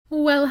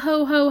Well,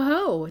 ho, ho,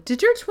 ho.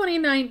 Did your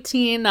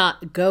 2019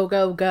 not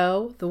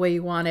go the way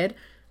you wanted?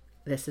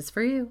 This is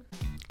for you.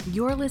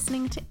 You're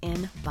listening to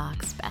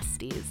Inbox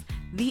Besties,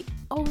 the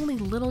only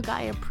little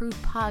guy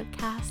approved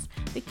podcast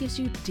that gives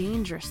you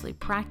dangerously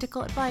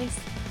practical advice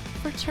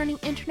for turning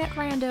internet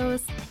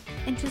randos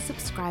into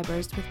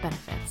subscribers with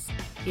benefits.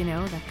 You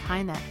know, the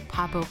kind that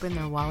pop open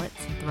their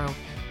wallets and throw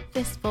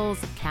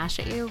fistfuls of cash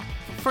at you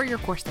for your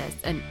courses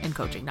and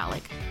coaching, not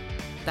like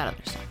that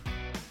other stuff.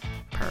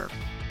 Perv.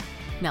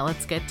 Now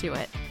let's get to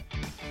it.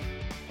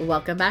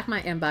 Welcome back,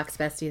 my Inbox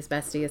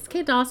Besties.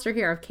 Kate Doster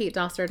here of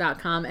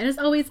katedoster.com. And as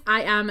always,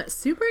 I am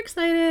super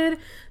excited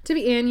to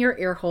be in your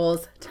ear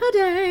holes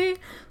today.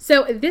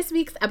 So this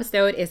week's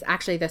episode is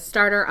actually the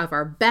starter of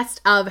our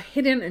Best of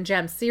Hidden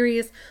Gems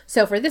series.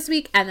 So for this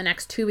week and the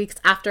next 2 weeks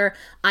after,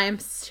 I am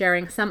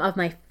sharing some of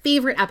my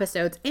favorite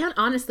episodes and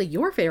honestly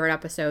your favorite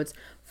episodes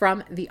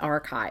from the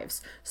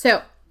archives.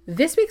 So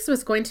this week's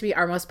was going to be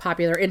our most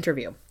popular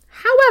interview.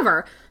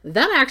 However,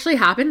 that actually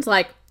happened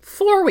like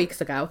 4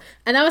 weeks ago,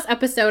 and that was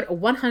episode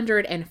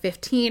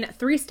 115,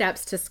 3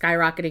 Steps to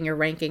Skyrocketing Your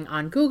Ranking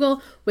on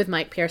Google with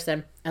Mike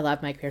Pearson. I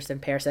love Mike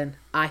Pearson.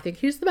 I think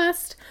he's the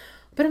best.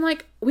 But I'm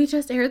like, we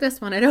just aired this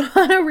one. I don't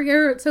want to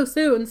re-air it so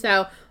soon.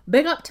 So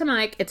big up to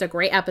Mike. It's a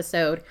great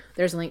episode.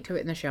 There's a link to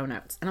it in the show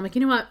notes. And I'm like,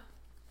 you know what?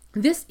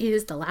 This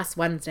is the last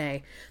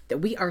Wednesday that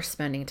we are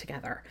spending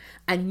together.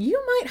 And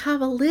you might have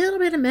a little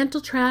bit of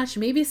mental trash.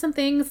 Maybe some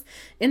things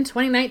in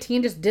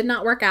 2019 just did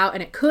not work out.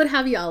 And it could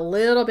have you a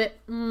little bit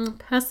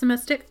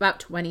pessimistic about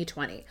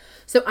 2020.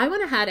 So I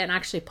went ahead and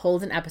actually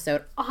pulled an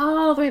episode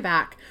all the way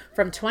back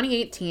from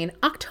 2018,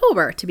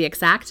 October to be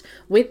exact,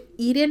 with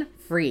Eden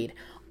Freed.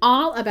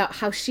 All about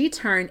how she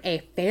turned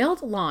a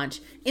failed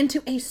launch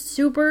into a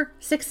super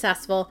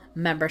successful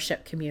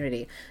membership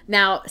community.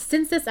 Now,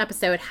 since this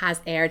episode has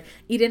aired,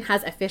 Eden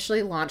has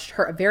officially launched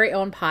her very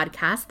own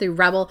podcast, the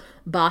Rebel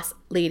Boss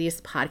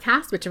Ladies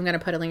podcast, which I'm going to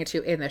put a link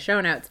to in the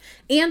show notes.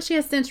 And she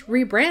has since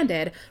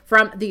rebranded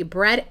from the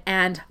Bread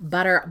and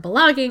Butter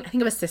Blogging, I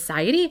think it was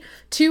Society,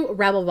 to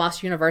Rebel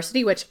Boss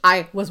University, which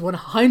I was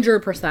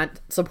 100%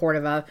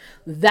 supportive of.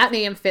 That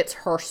name fits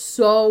her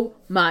so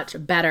much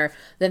better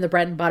than the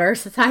Bread and Butter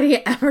Society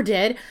ever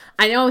did.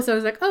 I know, so I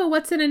was like, oh,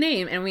 what's in a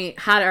name? And we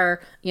had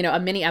our, a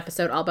mini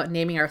episode all about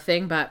naming our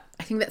thing, but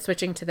I think that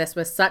switching to this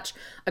was such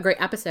a great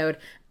episode.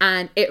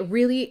 And it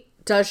really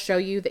does show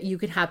you that you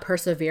can have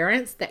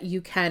perseverance, that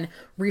you can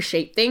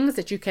reshape things,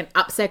 that you can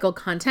upcycle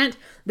content,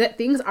 that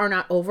things are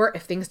not over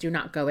if things do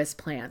not go as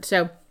planned.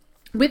 So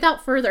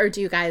without further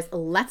ado, guys,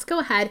 let's go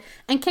ahead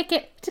and kick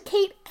it to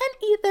Kate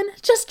and Ethan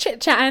just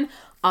chit-chatting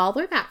all the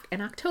way back in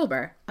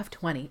October of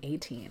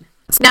 2018.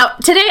 Now,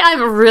 today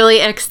I'm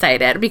really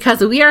excited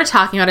because we are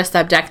talking about a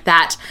subject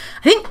that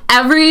I think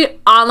every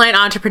online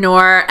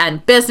entrepreneur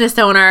and business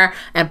owner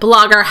and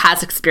blogger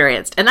has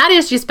experienced. And that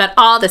is you spent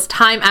all this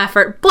time,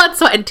 effort, blood,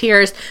 sweat, and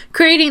tears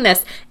creating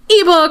this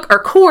ebook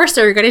or course,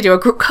 or you're going to do a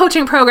group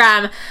coaching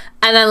program,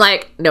 and then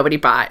nobody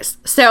buys.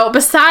 So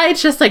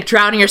besides just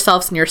drowning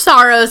yourselves in your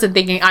sorrows and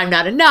thinking I'm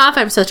not enough,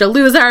 I'm such a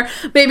loser,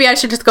 maybe I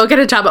should just go get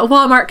a job at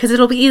Walmart because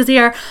it'll be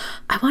easier,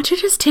 I want you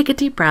to just take a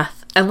deep breath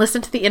and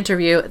listen to the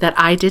interview that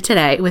I did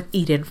today with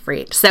Eden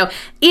Freed. So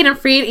Eden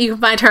Freed, you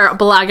can find her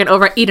blogging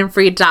over at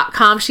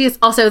edenfreed.com. She is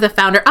also the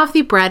founder of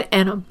the Bread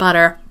and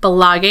Butter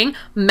Blogging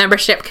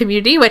membership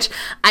community, which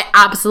I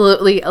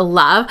absolutely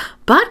love.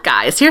 But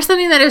guys, here's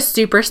something that is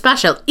super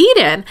special.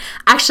 Eden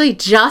actually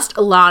just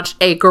launched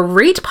a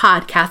great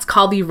podcast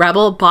called the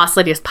Rebel Boss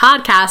Ladies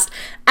Podcast,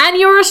 and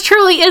yours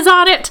truly is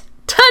on it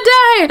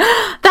today.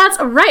 That's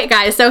right,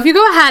 guys. So if you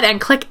go ahead and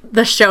click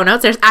the show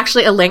notes, there's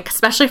actually a link,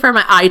 especially for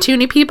my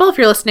iTunes people. If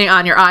you're listening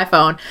on your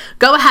iPhone,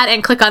 go ahead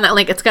and click on that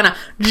link. It's gonna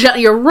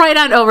you're right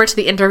on over to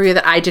the interview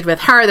that I did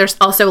with her. There's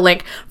also a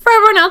link for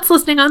everyone else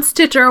listening on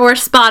Stitcher or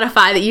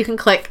Spotify that you can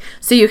click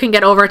so you can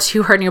get over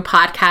to her new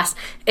podcast.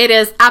 It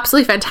is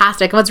absolutely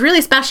fantastic. And what's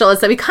really special is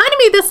that we kind of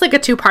made this like a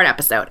 2-part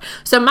episode.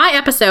 So my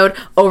episode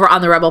over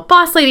on the Rebel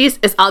Boss Ladies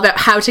is all about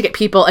how to get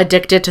people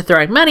addicted to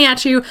throwing money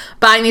at you,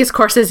 buying these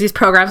courses, these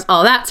programs,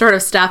 all that sort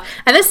of stuff.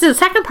 And this is the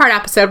second part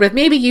episode with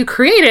maybe you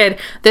created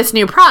this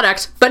new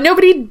product, but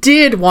nobody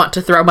did want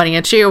to throw money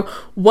at you.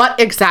 What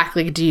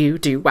exactly do you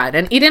do when?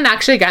 And Eden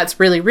actually gets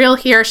really real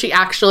here. She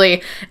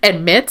actually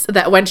admits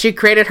that when she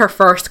created her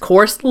first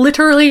course,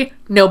 literally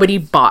nobody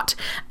bought.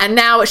 And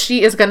now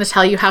she is going to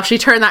tell you how she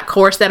turned that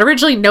course that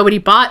originally nobody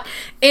bought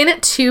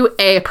into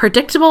a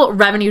predictable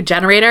revenue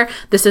generator.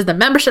 This is the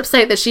membership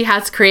site that she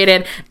has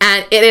created.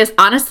 And it is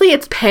honestly,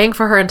 it's paying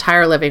for her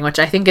entire living, which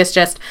I think is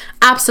just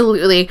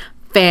absolutely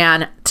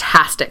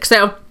fantastic.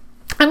 So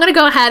I'm going to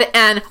go ahead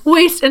and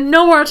waste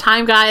no more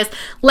time, guys.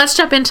 Let's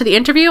jump into the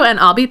interview and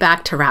I'll be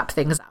back to wrap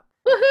things up.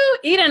 Woohoo!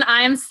 Eden,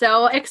 I am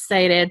so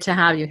excited to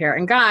have you here.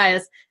 And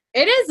guys,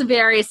 it is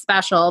very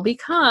special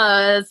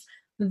because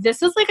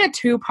this is like a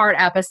 2-part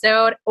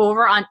episode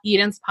over on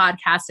Eden's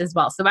podcast as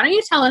well. So why don't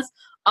you tell us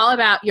all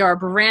about your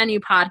brand new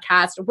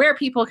podcast, where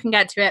people can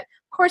get to it.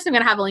 Of course, I'm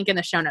going to have a link in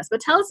the show notes, but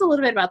tell us a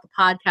little bit about the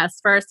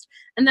podcast first,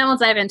 and then we'll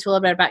dive into a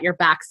little bit about your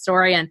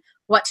backstory and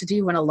what to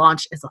do when a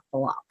launch is a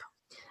flop.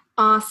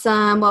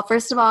 Awesome. Well,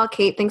 first of all,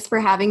 Kate, thanks for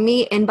having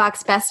me.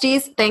 Inbox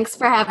Besties, thanks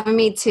for having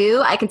me too.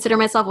 I consider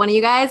myself one of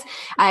you guys.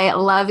 I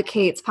love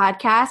Kate's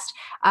podcast.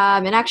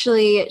 And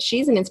actually,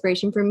 she's an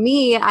inspiration for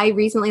me. I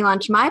recently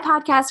launched my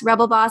podcast,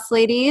 Rebel Boss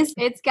Ladies.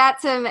 It's got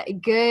some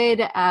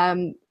good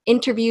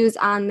interviews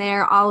on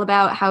there all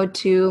about how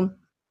to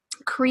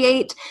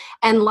create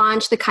and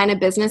launch the kind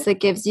of business that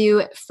gives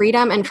you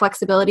freedom and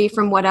flexibility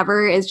from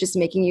whatever is just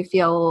making you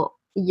feel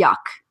yuck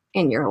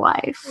in your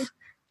life.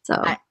 So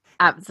I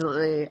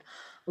absolutely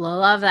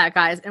love that,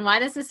 guys. And why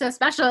this is so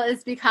special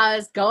is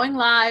because going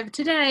live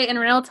today in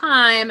real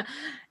time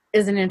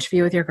is an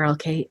interview with your girl,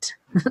 Kate.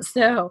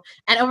 And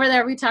over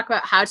there, we talk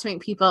about how to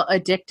make people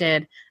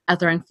addicted at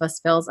throwing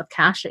fistfuls of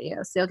cash at you.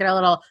 So you'll get a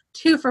little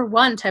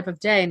 2-for-1 type of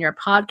day in your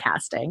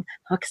podcasting.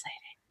 How exciting.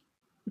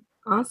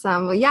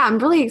 Awesome. Well, yeah, I'm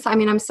really excited. I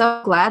mean, I'm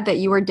so glad that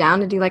you were down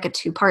to do like a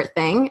 2-part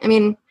thing. I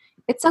mean,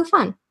 it's so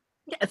fun.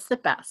 Yeah, it's the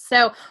best.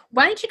 So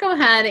why don't you go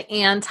ahead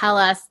and tell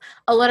us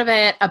a little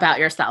bit about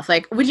yourself?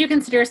 Like, would you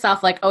consider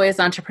yourself like always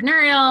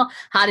entrepreneurial?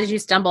 How did you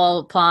stumble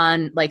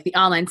upon like the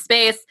online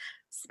space?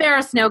 Spare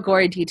us no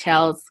gory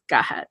details. Go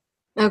ahead.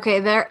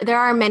 Okay, there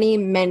are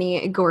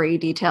many gory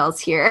details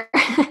here.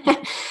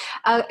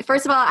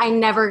 First of all, I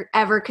never,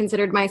 ever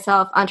considered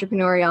myself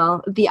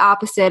entrepreneurial, the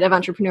opposite of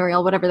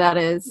entrepreneurial, whatever that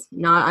is,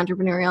 not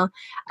entrepreneurial.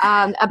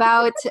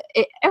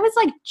 It was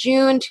like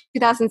June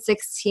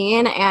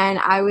 2016, and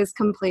I was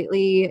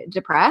completely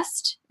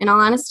depressed, in all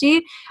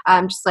honesty.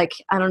 Just like,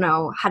 I don't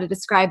know how to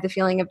describe the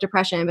feeling of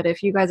depression, but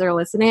if you guys are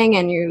listening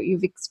and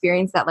you've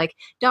experienced that, like,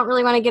 don't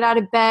really want to get out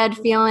of bed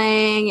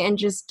feeling and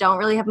just don't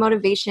really have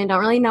motivation, don't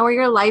really know where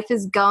your life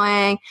is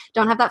going,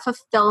 don't have that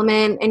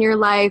fulfillment in your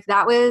life,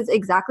 that was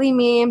exactly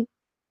me.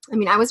 I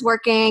mean, I was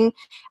working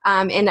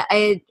in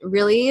a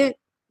really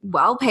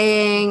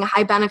well-paying,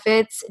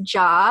 high-benefits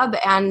job,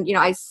 and, you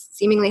know, I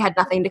seemingly had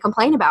nothing to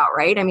complain about,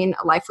 right? I mean,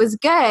 life was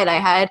good. I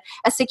had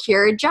a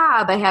secure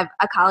job. I have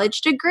a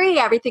college degree.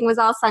 Everything was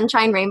all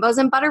sunshine, rainbows,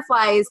 and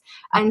butterflies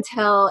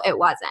until it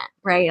wasn't,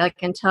 right?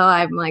 Like, until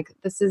I'm like,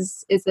 is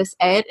this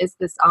it? Is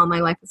this all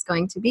my life is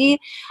going to be?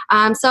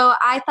 So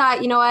I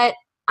thought, you know what?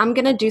 I'm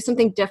going to do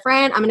something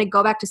different. I'm going to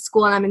go back to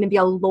school, and I'm going to be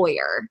a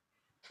lawyer.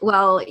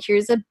 Well,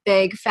 here's a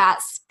big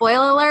fat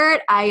spoiler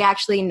alert. I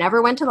actually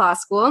never went to law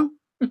school.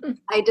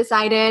 I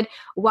decided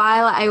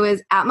while I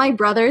was at my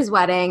brother's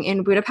wedding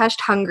in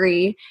Budapest,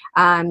 Hungary.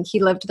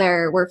 He lived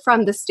there. We're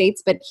from the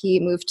States, but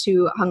he moved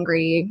to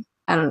Hungary,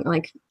 I don't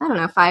know,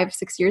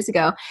 5-6 years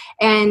ago.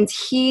 And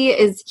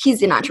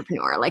he's an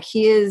entrepreneur. Like,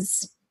 he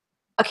is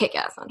a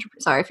kick-ass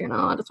entrepreneur. Sorry if you're not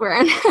allowed to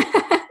swear.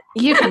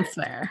 You can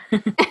swear.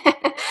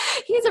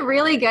 He's a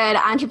really good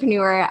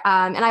entrepreneur,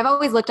 and I've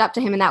always looked up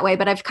to him in that way,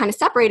 but I've kind of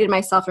separated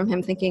myself from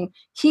him thinking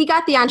he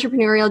got the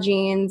entrepreneurial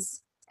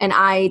genes and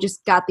I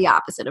just got the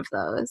opposite of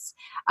those,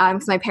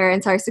 because my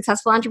parents are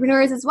successful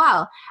entrepreneurs as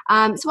well.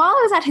 So while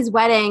I was at his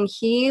wedding,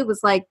 he was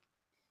like,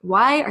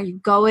 why are you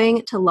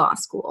going to law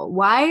school?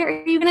 Why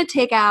are you going to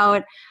take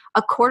out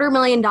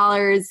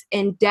 $250,000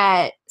 in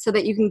debt so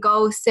that you can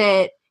go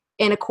sit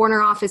in a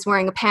corner office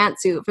wearing a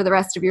pantsuit for the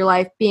rest of your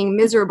life, being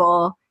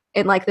miserable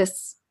in like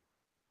this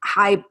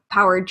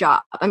high-powered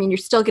job? I mean, you're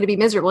still going to be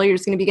miserable. You're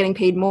just going to be getting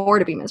paid more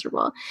to be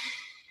miserable.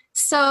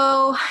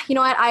 So, you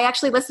know what? I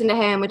actually listened to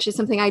him, which is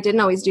something I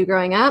didn't always do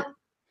growing up.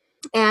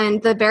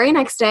 And the very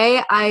next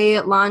day,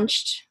 I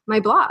launched my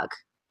blog.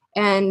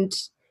 And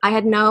I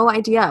had no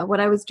idea what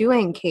I was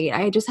doing, Kate.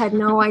 I just had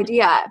no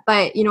idea.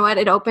 But you know what?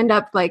 It opened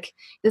up like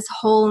this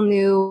whole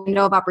new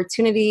window of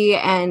opportunity.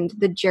 And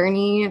the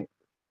journey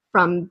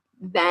from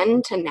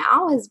then to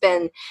now has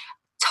been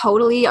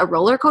totally a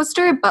roller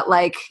coaster, but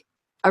like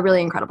a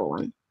really incredible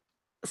one.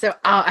 So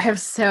I have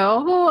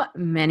so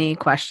many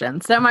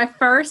questions. So my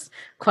first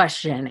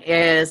question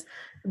is,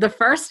 the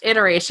first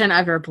iteration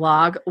of your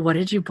blog, what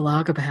did you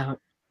blog about?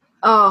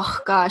 Oh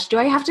gosh, do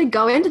I have to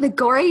go into the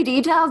gory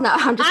details? No,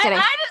 I'm just kidding.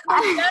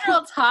 The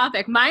general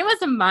topic. Mine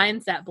was a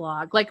mindset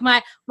blog, like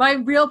my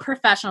real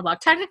professional blog.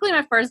 Technically,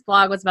 my first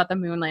blog was about the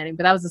moon landing,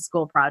 but that was a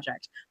school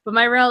project. But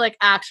my real like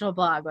actual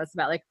blog was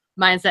about like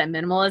mindset and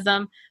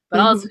minimalism. But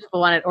all those people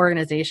wanted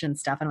organization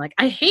stuff, and I'm like,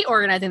 I hate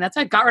organizing. That's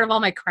why I got rid of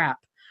all my crap.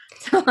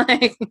 So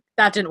like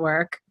that didn't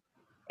work.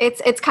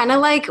 It's kind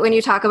of like when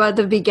you talk about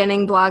the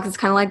beginning blogs, it's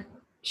kind of like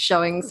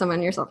showing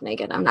someone yourself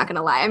naked. I'm not going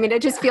to lie. I mean,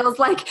 it just feels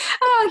like,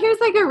 oh, here's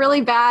like a really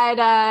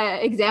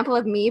bad example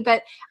of me.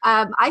 But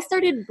I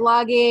started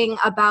blogging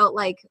about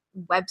like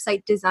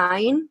website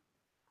design.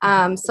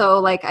 So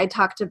like I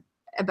talked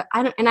about,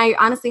 and I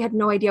honestly had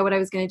no idea what I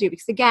was going to do,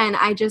 because again,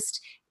 I just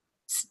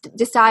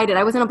decided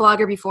I wasn't a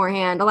blogger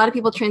beforehand. A lot of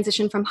people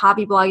transition from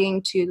hobby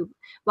blogging to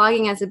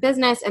blogging as a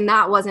business, and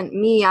that wasn't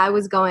me. I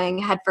was going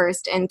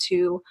headfirst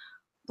into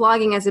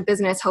blogging as a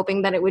business,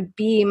 hoping that it would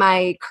be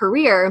my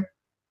career.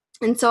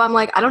 And so I'm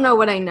like, I don't know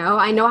what I know.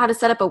 I know how to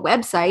set up a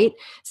website.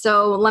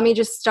 So let me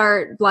just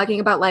start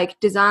blogging about like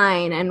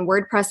design and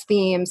WordPress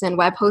themes and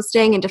web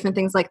hosting and different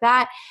things like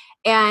that.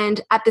 And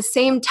at the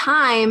same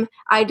time,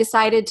 I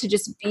decided to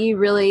just be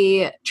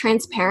really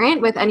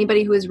transparent with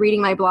anybody who is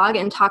reading my blog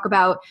and talk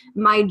about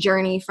my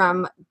journey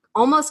from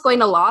almost going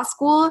to law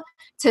school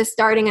to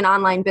starting an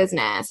online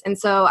business. And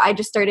so I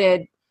just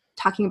started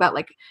talking about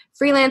like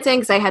freelancing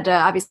because I had to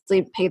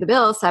obviously pay the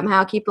bills,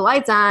 somehow keep the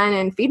lights on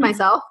and feed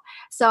myself.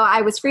 So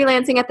I was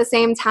freelancing at the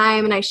same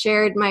time, and I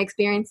shared my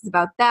experiences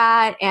about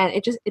that, and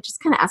it just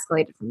kind of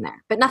escalated from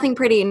there. But nothing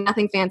pretty,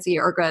 nothing fancy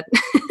or good.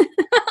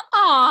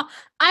 Aw,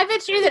 I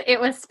bet you that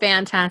it was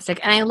fantastic.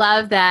 And I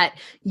love that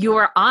you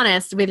were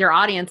honest with your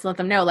audience and let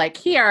them know, like,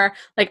 here,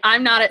 like,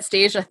 I'm not at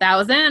stage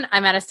 1,000.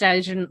 I'm at a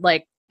stage in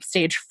like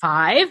stage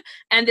 5.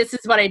 And this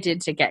is what I did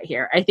to get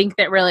here. I think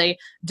that really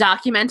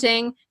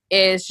documenting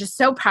is just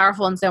so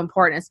powerful and so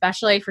important,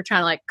 especially if you're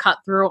trying to like cut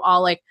through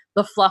all like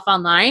the fluff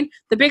online.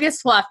 The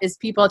biggest fluff is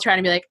people trying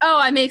to be like, oh,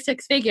 I make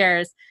 6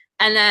 figures.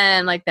 And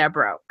then like they're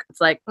broke.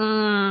 It's like,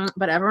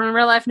 but everyone in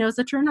real life knows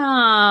that you're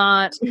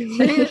not. I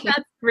think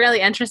that's really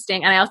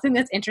interesting. And I also think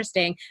that's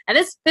interesting. And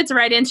this fits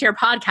right into your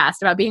podcast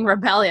about being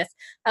rebellious.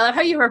 I love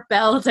how you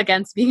rebelled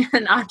against being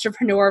an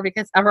entrepreneur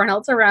because everyone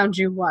else around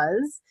you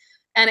was.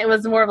 And it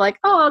was more of like,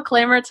 oh, I'll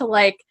clamor to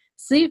like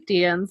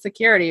safety and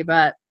security.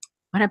 But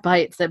when it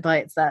bites, that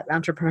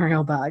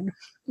entrepreneurial bug.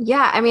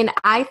 Yeah, I mean,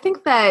 I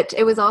think that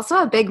it was also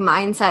a big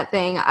mindset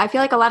thing. I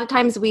feel like a lot of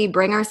times we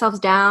bring ourselves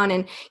down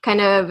and kind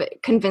of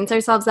convince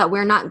ourselves that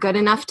we're not good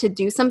enough to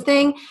do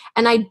something.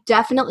 And I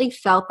definitely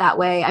felt that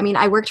way. I mean,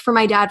 I worked for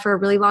my dad for a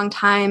really long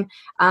time.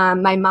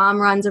 My mom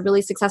runs a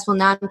really successful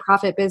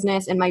nonprofit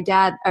business. And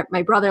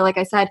my brother, like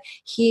I said,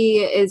 he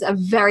is a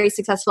very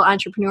successful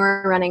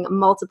entrepreneur running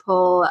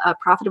multiple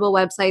profitable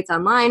websites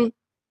online.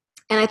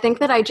 And I think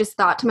that I just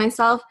thought to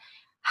myself,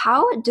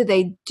 how do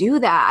they do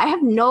that? I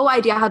have no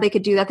idea how they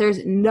could do that.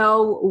 There's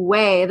no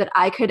way that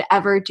I could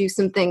ever do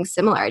something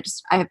similar.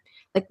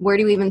 Where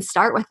do you even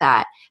start with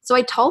that? So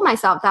I told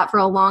myself that for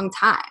a long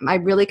time. I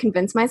really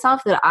convinced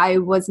myself that I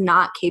was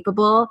not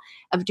capable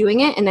of doing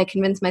it. And I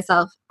convinced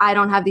myself I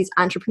don't have these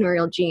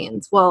entrepreneurial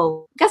genes.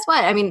 Well, guess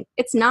what? I mean,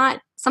 it's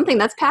not something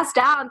that's passed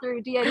down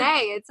through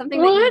DNA. It's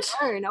something that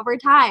you learn over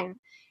time.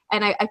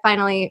 And I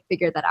finally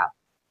figured that out.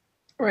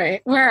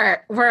 Right.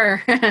 We're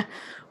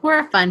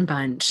a fun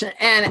bunch.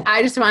 And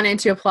I just wanted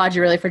to applaud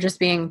you really for just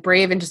being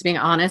brave and just being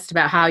honest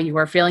about how you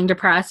were feeling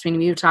depressed. I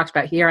mean, you talked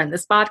about here on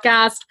this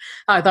podcast,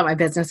 how I thought my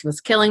business was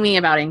killing me,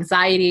 about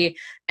anxiety,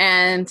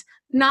 and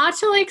not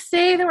to like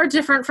say that we're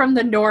different from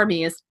the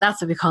normies.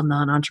 That's what we call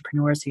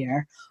non-entrepreneurs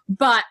here.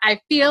 But I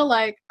feel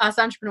like us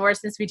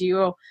entrepreneurs, since we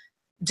do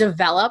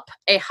develop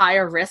a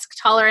higher risk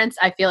tolerance,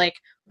 I feel like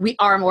we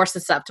are more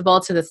susceptible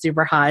to the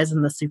super highs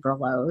and the super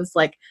lows.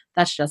 Like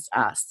that's just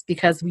us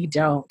because we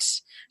don't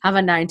have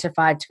a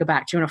 9-to-5 to go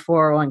back to in a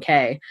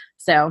 401k.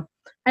 So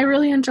I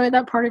really enjoyed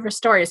that part of your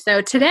story.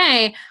 So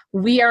today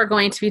we are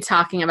going to be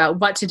talking about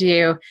what to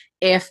do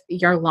if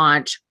your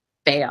launch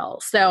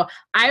fails. So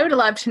I would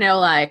love to know,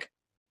 like,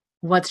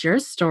 what's your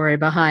story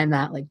behind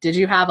that? Like, did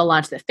you have a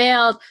launch that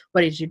failed?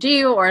 What did you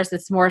do? Or is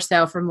this more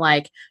so from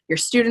like your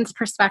student's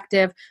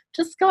perspective?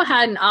 Just go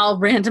ahead and I'll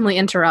randomly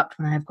interrupt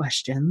when I have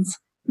questions.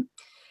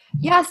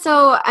 Yeah,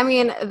 so I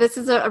mean, this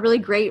is a really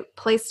great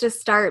place to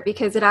start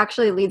because it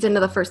actually leads into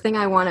the first thing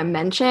I want to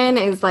mention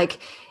is like,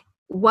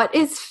 what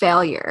is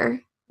failure?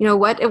 You know,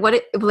 what's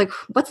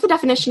the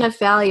definition of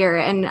failure?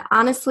 And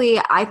honestly,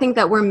 I think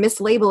that we're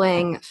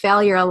mislabeling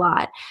failure a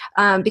lot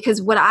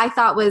because what I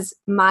thought was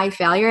my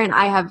failure, and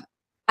I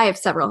have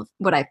several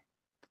what I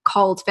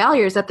called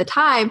failures at the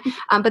time,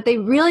 but they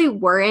really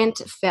weren't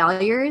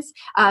failures.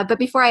 But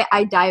before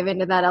I dive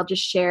into that, I'll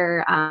just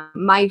share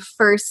my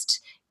first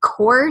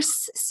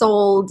course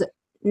sold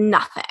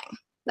nothing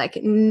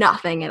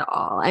at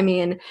all. I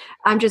mean,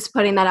 I'm just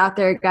putting that out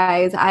there,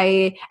 guys.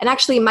 And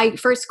actually my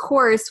first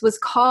course was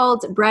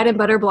called Bread and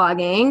Butter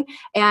Blogging.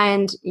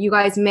 And you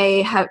guys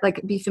may have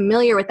be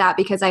familiar with that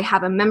because I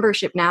have a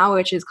membership now,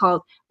 which is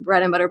called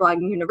Bread and Butter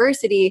Blogging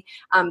University.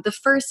 The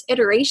first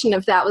iteration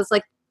of that was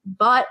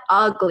butt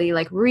ugly,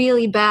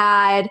 really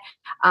bad.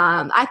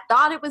 I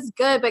thought it was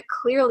good, but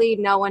clearly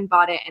no one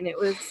bought it and it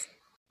was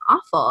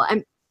awful.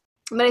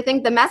 But I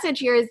think the message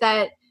here is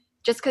that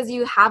just because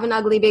you have an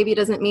ugly baby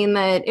doesn't mean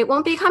that it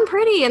won't become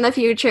pretty in the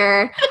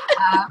future.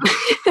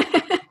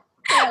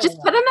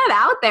 Just putting that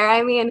out there.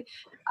 I mean,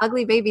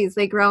 ugly babies,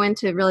 they grow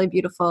into really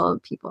beautiful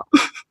people.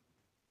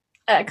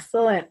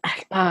 Excellent.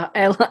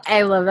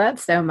 I love that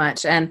so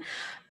much. And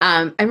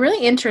I'm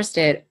really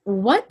interested.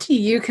 What do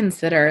you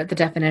consider the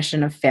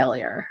definition of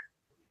failure?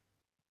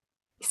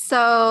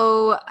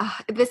 So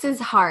this is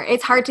hard.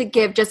 It's hard to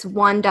give just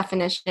one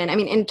definition. I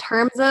mean, in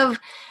terms of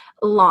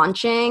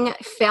launching,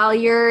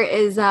 failure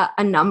is a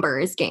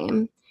numbers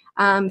game.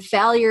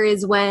 Failure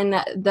is when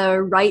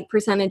the right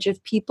percentage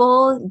of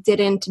people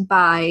didn't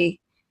buy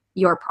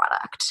your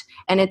product.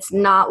 And it's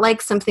not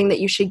like something that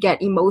you should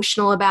get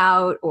emotional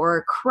about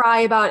or cry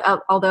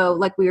about, although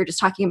like we were just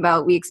talking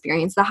about, we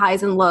experience the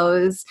highs and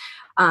lows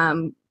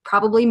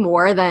probably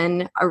more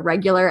than a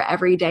regular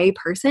everyday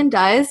person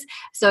does.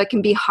 So it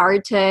can be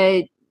hard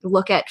to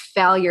look at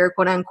failure,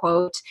 quote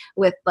unquote,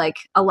 with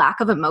a lack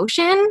of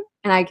emotion.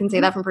 And I can say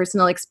that from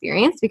personal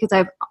experience because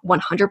I've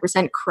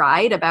 100%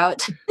 cried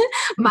about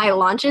my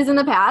launches in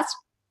the past.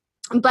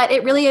 But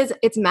it really is,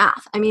 it's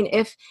math. I mean,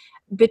 if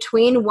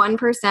between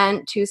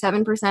 1% to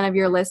 7% of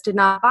your list did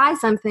not buy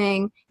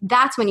something,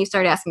 that's when you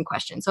start asking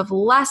questions. So if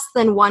less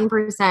than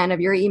 1% of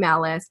your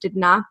email list did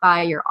not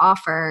buy your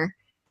offer,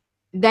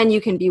 then you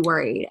can be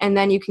worried. And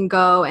then you can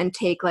go and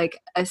take like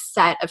a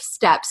set of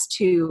steps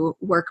to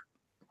work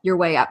your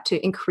way up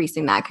to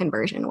increasing that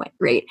conversion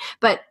rate.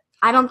 But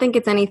I don't think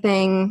it's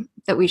anything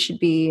that we should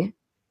be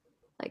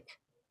like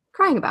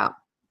crying about.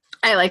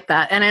 I like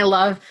that. And I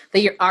love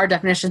that our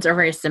definitions are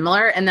very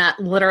similar and that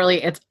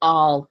literally it's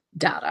all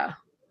data.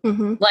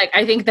 Mm-hmm. Like,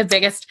 I think the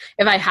biggest,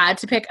 if I had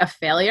to pick a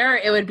failure,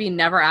 it would be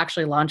never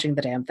actually launching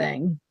the damn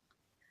thing.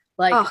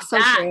 Like,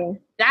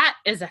 that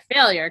is a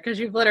failure because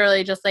you've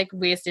literally just like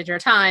wasted your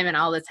time and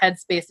all this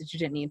headspace that you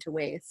didn't need to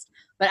waste.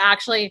 But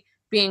actually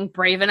being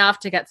brave enough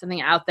to get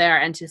something out there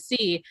and to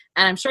see,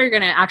 and I'm sure you're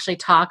going to actually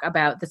talk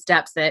about the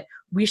steps that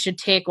we should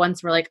take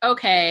once we're like,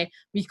 okay,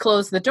 we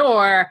close the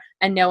door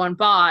and no one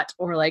bought,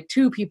 or like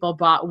 2 people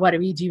bought, what do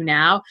we do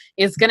now,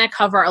 is going to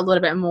cover a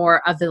little bit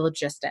more of the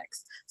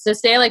logistics. So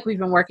say like we've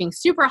been working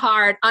super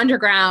hard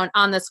underground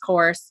on this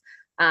course.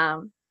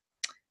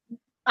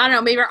 I don't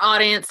know, maybe our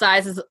audience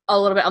size is a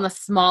little bit on the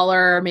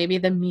smaller, maybe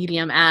the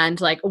medium end.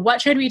 Like,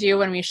 what should we do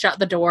when we shut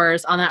the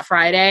doors on that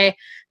Friday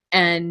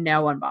and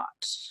no one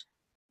bought?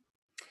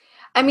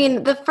 I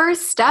mean, the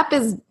first step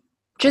is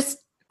just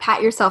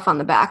pat yourself on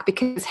the back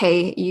because,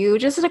 hey, you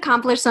just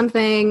accomplished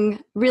something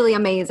really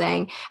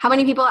amazing. How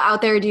many people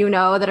out there do you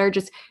know that are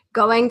just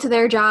going to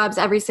their jobs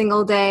every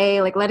single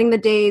day, like letting the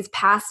days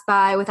pass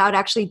by without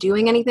actually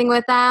doing anything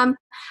with them?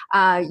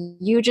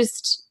 You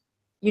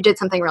did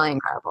something really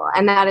incredible.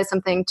 And that is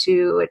something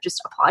to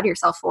just applaud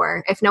yourself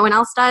for. If no one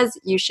else does,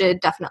 you should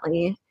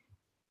definitely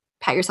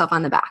pat yourself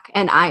on the back.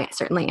 And I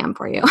certainly am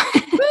for you.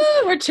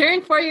 Woo, we're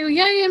cheering for you.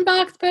 Yay,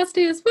 Inbox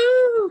Besties.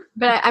 Woo!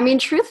 But I mean,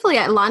 truthfully,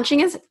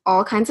 launching is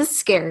all kinds of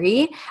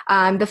scary.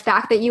 The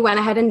fact that you went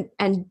ahead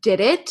and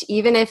did it,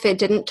 even if it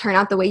didn't turn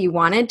out the way you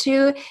wanted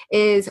to,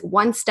 is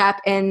one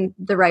step in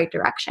the right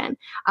direction.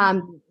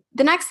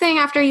 The next thing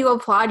after you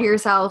applaud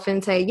yourself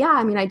and say, yeah,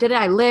 I mean, I did it.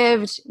 I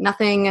lived.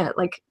 Nothing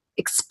like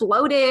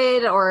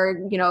exploded or,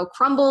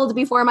 crumbled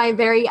before my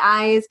very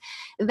eyes.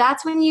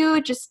 That's when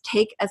you just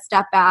take a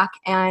step back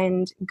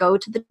and go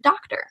to the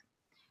doctor.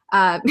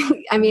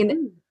 I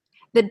mean,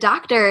 the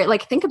doctor,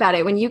 like, think about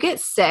it. When you get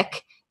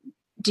sick,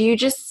 do you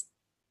just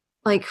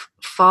like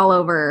fall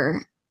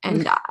over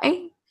and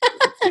die?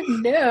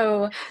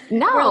 No.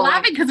 We're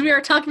laughing because we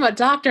were talking about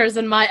doctors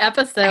in my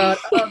episode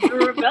of the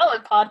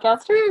Rebellion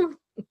podcast.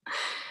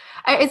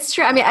 It's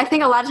true. I mean, I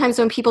think a lot of times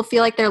when people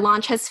feel like their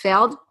launch has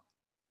failed,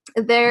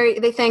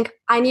 they think,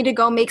 I need to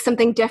go make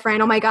something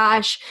different. Oh my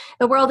gosh,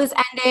 the world is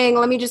ending.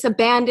 Let me just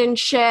abandon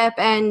ship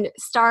and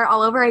start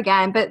all over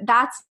again. But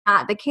that's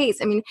not the case.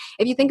 I mean,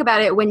 if you think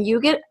about it, when you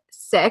get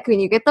sick, when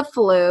you get the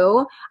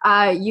flu,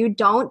 you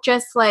don't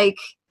just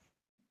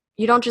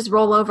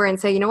roll over and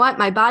say, you know what,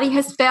 my body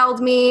has failed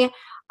me.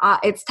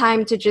 It's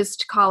time to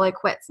just call it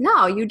quits.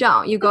 No, you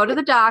don't. You go to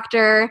the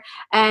doctor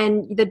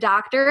and the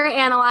doctor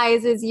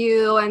analyzes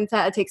you and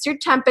takes your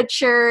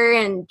temperature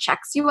and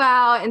checks you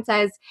out and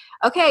says,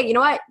 okay, you know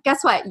what?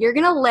 Guess what? You're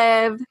going to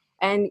live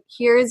and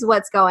here's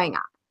what's going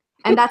on.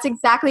 And that's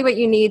exactly what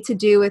you need to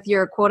do with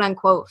your quote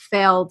unquote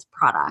failed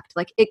product.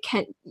 Like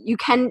you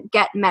can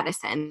get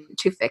medicine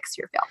to fix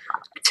your failed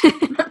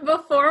product.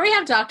 Before we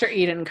have Dr.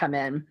 Eden come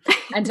in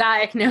and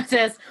diagnose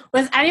this,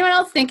 was anyone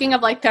else thinking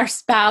of like their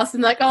spouse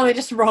and like, oh, they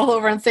just roll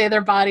over and say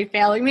their body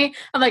failing me?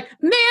 I'm like,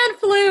 man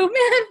flu.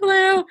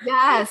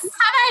 Yes. You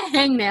have a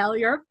hangnail.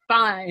 You're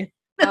fine.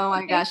 Oh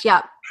my gosh.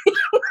 Yeah.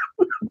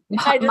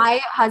 My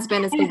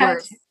husband is the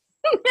worst.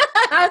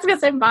 I was going to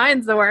say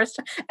mine's the worst.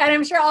 And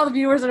I'm sure all the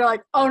viewers are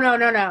like, oh,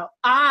 no.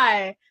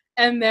 I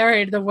am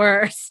married the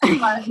worst.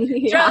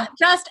 Yeah.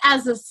 just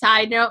as a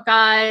side note,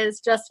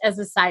 guys,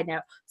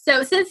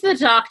 So since the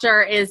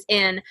doctor is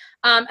in,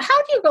 how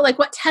do you go? Like,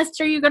 what tests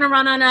are you going to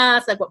run on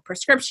us? Like, what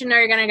prescription are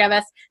you going to give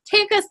us?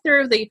 Take us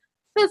through the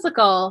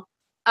physical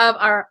of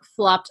our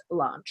flopped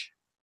launch.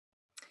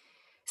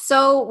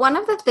 So one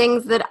of the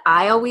things that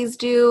I always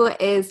do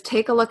is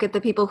take a look at the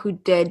people who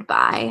did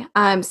buy.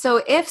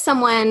 So if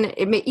someone,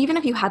 even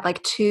if you had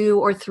like 2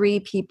 or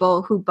 3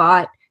 people who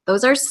bought,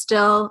 those are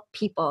still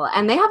people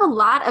and they have a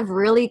lot of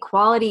really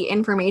quality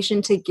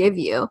information to give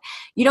you.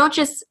 You don't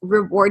just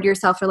reward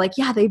yourself for like,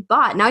 yeah, they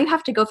bought. Now you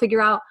have to go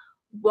figure out,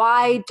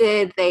 why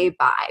did they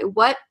buy?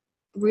 What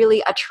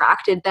really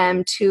attracted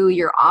them to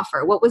your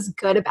offer? What was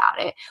good about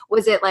it?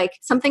 Was it like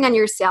something on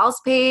your sales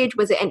page?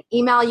 Was it an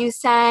email you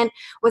sent?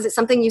 Was it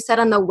something you said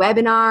on the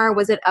webinar?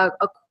 Was it a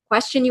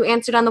question you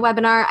answered on the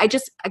webinar?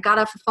 I got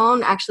off the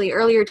phone actually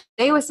earlier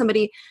today with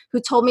somebody who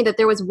told me that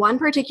there was one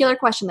particular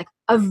question, like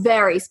a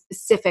very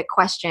specific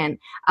question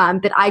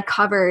that I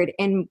covered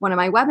in one of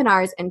my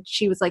webinars. And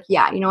she was like,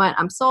 yeah, you know what?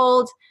 I'm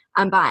sold.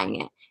 I'm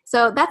buying it.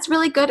 So that's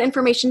really good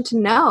information to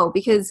know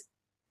because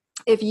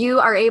if you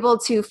are able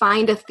to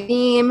find a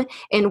theme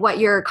in what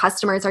your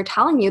customers are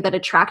telling you that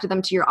attracted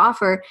them to your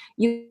offer,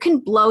 you can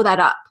blow that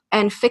up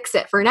and fix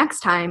it for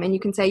next time. And you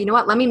can say, you know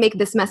what, let me make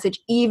this message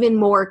even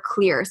more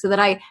clear so that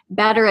I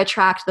better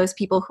attract those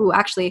people who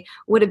actually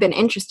would have been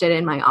interested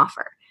in my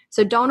offer.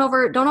 So don't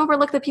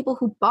overlook the people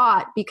who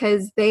bought,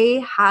 because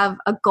they have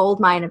a gold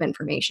mine of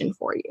information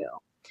for you.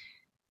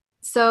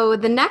 So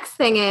the next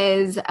thing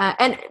is,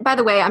 and by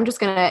the way, I'm just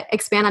going to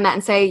expand on that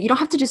and say, you don't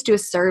have to just do a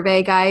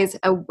survey, guys.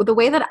 The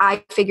way that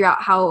I figure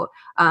out how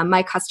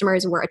my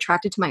customers were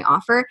attracted to my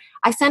offer,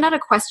 I send out a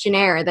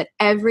questionnaire that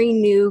every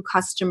new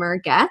customer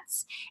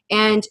gets.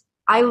 And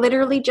I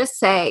literally just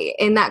say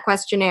in that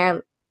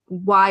questionnaire,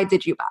 why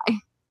did you buy?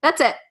 That's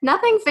it.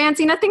 Nothing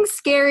fancy, nothing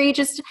scary.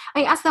 Just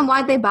I ask them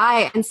why'd they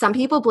buy. And some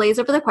people blaze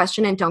over the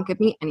question and don't give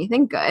me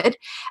anything good.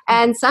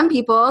 And some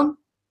people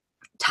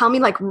tell me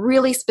like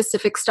really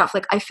specific stuff.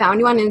 Like, I found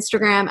you on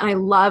Instagram and I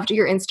loved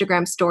your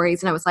Instagram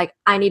stories. And I was like,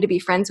 I need to be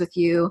friends with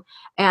you.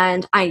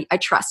 And I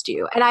trust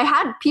you. And I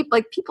had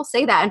people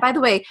say that. And by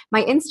the way,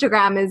 my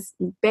Instagram is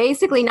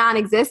basically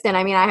non-existent.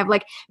 I mean, I have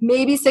like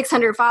maybe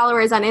 600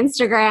 followers on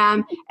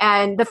Instagram.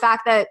 And the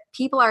fact that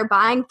people are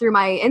buying through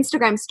my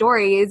Instagram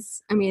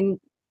stories, I mean,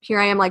 here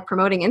I am like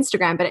promoting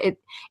Instagram, but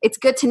it's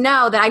good to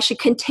know that I should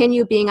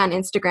continue being on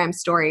Instagram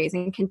stories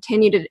and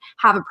continue to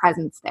have a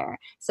presence there.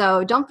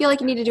 So don't feel like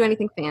you need to do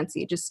anything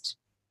fancy. Just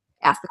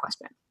ask the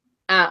question.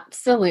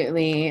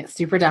 Absolutely.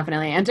 Super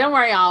definitely. And don't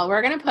worry, y'all.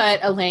 We're going to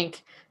put a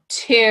link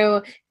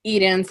to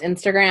Eden's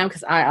Instagram,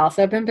 because I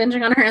also have been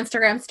binging on her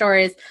Instagram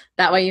stories.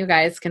 That way you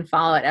guys can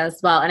follow it as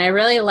well. And I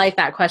really like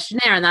that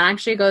questionnaire. And that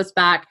actually goes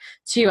back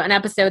to an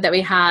episode that we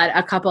had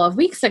a couple of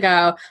weeks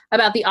ago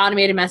about the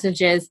automated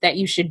messages that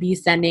you should be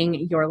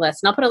sending your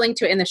list. And I'll put a link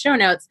to it in the show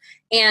notes.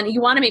 And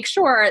you want to make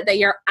sure that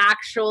you're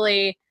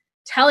actually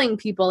telling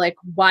people, like,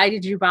 why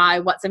did you buy?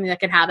 What's something that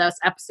can have us?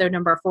 Episode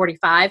number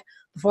 45,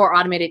 before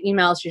automated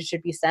emails you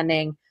should be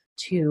sending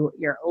to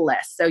your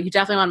list. So you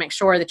definitely want to make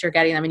sure that you're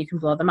getting them and you can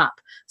blow them up.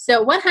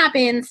 So what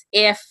happens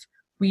if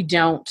we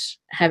don't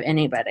have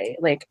anybody?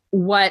 Like,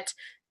 what,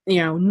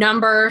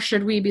 number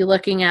should we be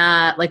looking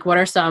at? Like, what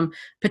are some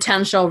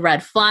potential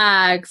red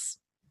flags?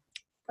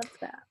 What's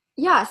that?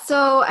 Yeah.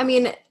 So, I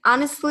mean,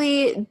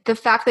 honestly, the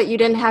fact that you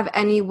didn't have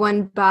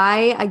anyone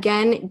buy,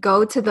 again,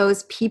 go to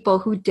those people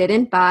who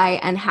didn't buy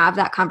and have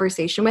that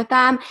conversation with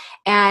them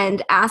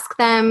and ask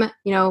them,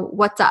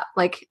 what's up?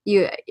 Like,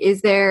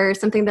 is there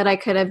something that I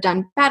could have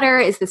done better?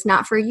 Is this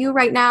not for you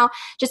right now?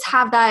 Just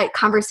have that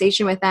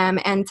conversation with them.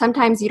 And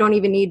sometimes you don't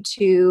even need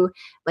to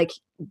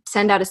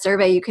send out a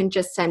survey. You can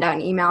just send out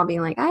an email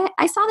being like,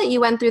 I saw that you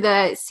went through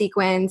the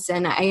sequence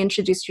and I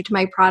introduced you to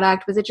my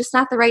product. Was it just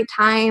not the right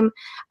time?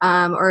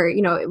 Or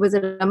was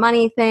it a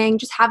money thing?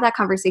 Just have that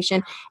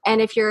conversation.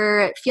 And if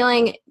you're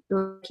feeling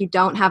like you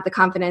don't have the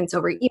confidence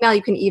over email,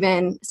 you can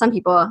even, some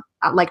people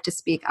like to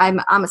speak. I'm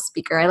a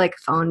speaker. I like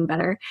phone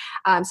better.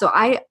 So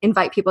I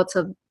invite people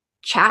to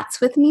chats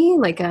with me,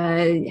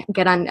 I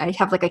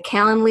have like a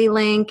Calendly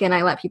link and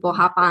I let people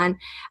hop on.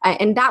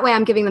 And that way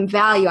I'm giving them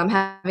value. I'm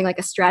having like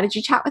a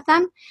strategy chat with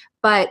them,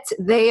 but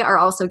they are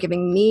also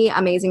giving me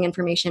amazing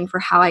information for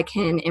how I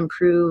can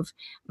improve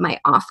my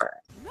offer.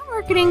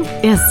 Marketing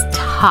is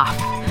tough.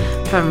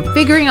 From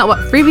figuring out what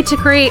freebie to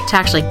create to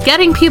actually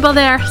getting people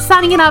there,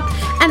 signing it up,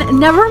 and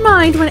never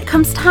mind when it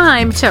comes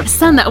time to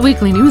send that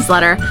weekly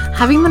newsletter,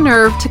 having the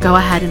nerve to go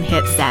ahead and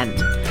hit send.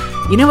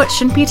 You know what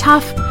shouldn't be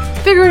tough?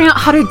 Figuring out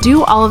how to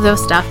do all of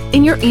those stuff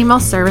in your email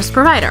service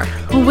provider,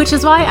 which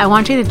is why I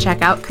want you to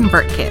check out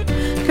ConvertKit.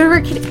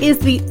 ConvertKit is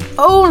the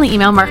only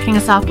email marketing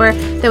software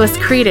that was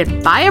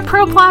created by a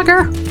pro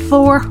blogger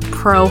for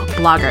pro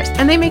bloggers.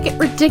 And they make it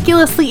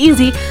ridiculously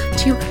easy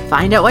to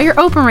find out what your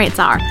open rates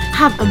are,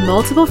 have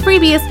multiple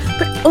freebies,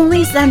 but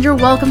only send your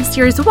welcome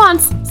series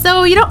once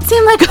so you don't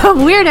seem like a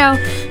weirdo.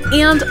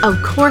 And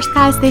of course,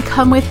 guys, they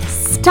come with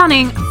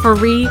stunning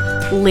free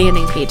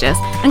landing pages.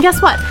 And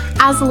guess what?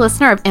 As a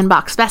listener of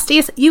Inbox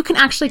Besties, you can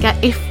actually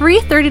get a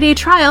free 30-day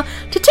trial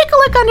to take a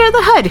look under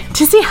the hood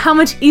to see how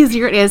much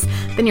easier it is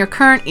than your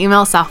current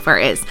email software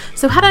is.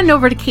 So head on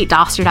over to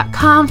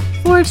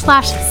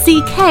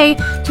katedoster.com/CK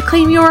to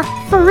claim your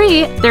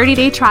free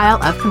 30-day trial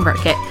of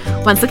ConvertKit.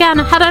 Once again,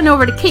 head on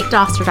over to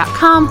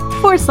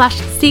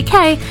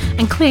katedoster.com/CK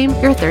and claim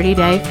your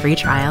 30-day free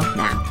trial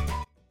now.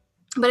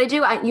 But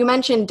you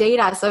mentioned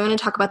data, so I want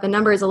to talk about the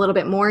numbers a little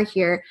bit more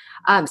here.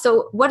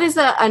 So what is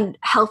a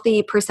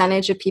healthy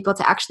percentage of people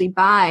to actually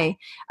buy?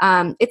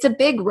 It's a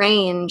big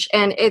range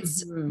and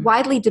it's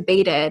widely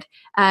debated.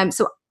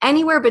 So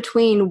anywhere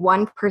between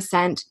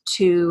 1%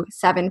 to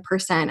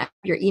 7% of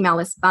your email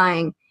list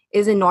buying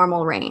is a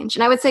normal range.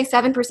 And I would say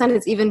 7%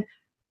 is even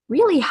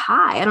really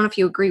high. I don't know if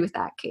you agree with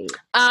that, Kate.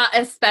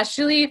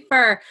 Especially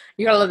for,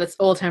 you gotta love this,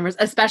 old timers,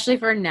 especially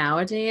for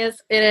nowadays,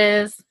 it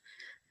is.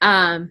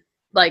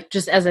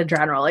 Just as a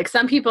general,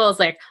 some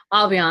people's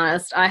I'll be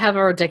honest, I have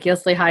a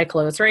ridiculously high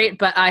close rate,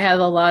 but I have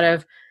a lot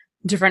of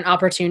different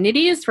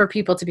opportunities for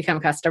people to become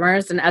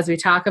customers. And as we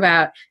talk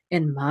about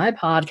in my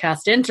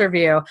podcast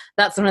interview,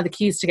 that's one of the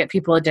keys to get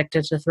people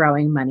addicted to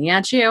throwing money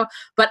at you.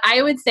 But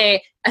I would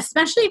say,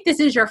 especially if this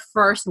is your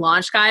first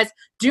launch, guys,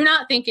 do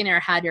not think in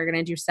your head you're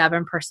going to do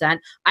 7%.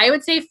 I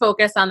would say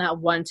focus on that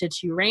 1 to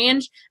 2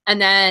 range.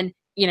 And then,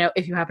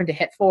 if you happen to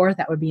hit 4,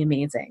 that would be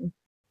amazing.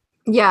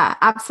 Yeah,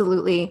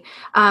 absolutely.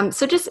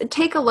 So just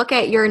take a look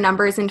at your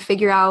numbers and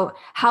figure out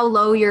how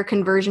low your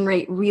conversion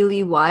rate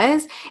really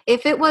was.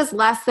 If it was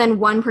less than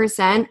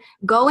 1%,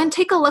 go and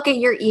take a look at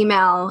your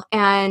email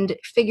and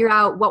figure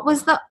out what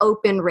was the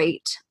open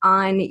rate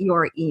on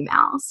your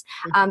emails.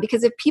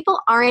 Because if people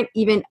aren't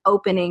even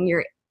opening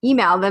your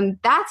email, then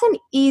that's an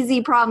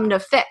easy problem to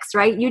fix,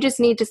 right? You just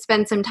need to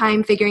spend some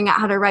time figuring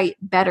out how to write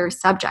better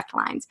subject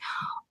lines.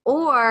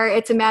 Or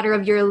it's a matter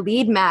of your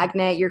lead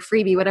magnet, your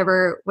freebie,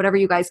 whatever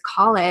you guys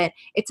call it.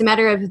 It's a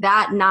matter of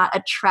that not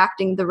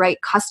attracting the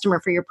right customer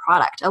for your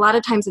product. A lot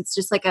of times it's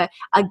just like a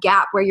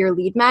gap where your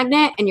lead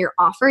magnet and your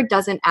offer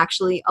doesn't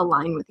actually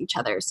align with each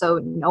other. So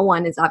no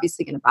one is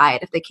obviously going to buy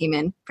it if they came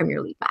in from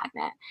your lead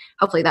magnet.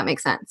 Hopefully that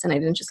makes sense and I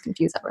didn't just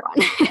confuse everyone.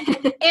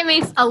 It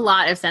makes a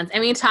lot of sense. I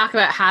mean, talk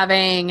about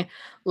having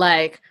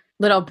like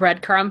little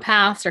breadcrumb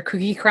paths or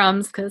cookie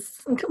crumbs, because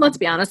let's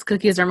be honest,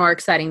 cookies are more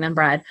exciting than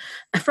bread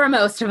for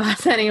most of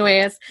us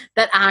anyways,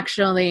 that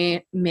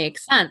actually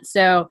makes sense.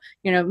 So,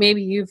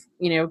 maybe you've,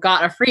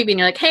 got a freebie and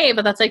you're like, hey,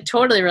 but that's like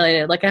totally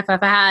related. Like if I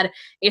had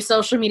a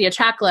social media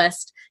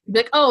checklist, you'd be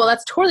like, oh, well,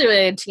 that's totally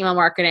related to email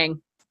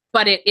marketing,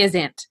 but it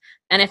isn't.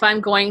 And if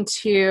I'm going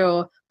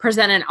to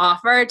present an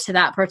offer to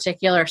that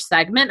particular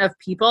segment of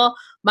people,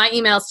 my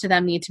emails to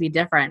them need to be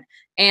different.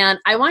 And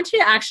I want you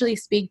to actually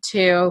speak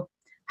to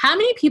how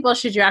many people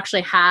should you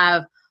actually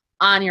have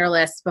on your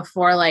list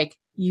before like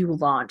you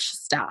launch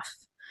stuff?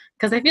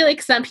 Because I feel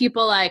like some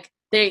people like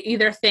they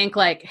either think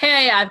like,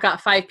 hey, I've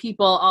got 5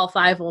 people, all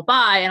 5 will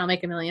buy and I'll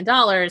make $1 million,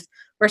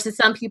 versus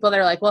some people that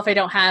are like, well, if I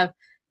don't have,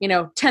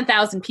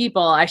 10,000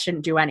 people, I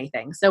shouldn't do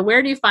anything. So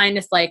where do you find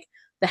this like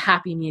the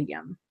happy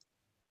medium?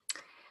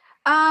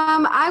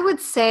 I would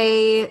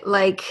say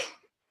like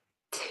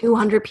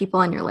 200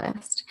 people on your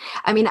list.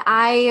 I mean,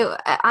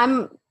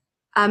 I'm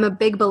a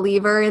big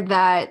believer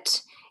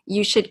that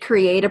you should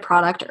create a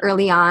product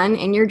early on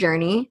in your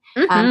journey,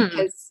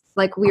 because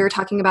like we were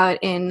talking about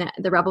in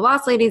the Rebel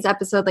Boss Ladies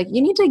episode, like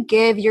you need to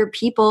give your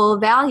people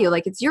value.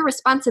 Like it's your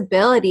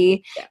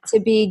responsibility to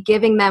be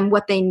giving them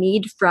what they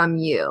need from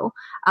you.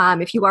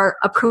 If you are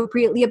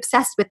appropriately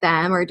obsessed with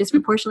them or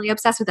disproportionately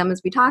obsessed with them,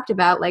 as we talked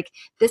about, like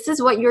this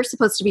is what you're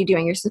supposed to be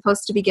doing. You're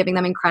supposed to be giving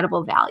them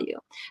incredible value.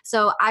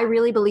 So I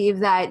really believe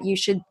that you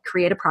should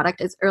create a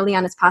product as early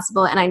on as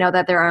possible. And I know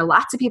that there are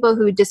lots of people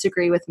who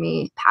disagree with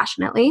me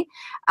passionately,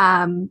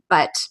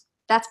 but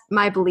that's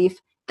my belief.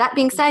 That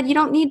being said, you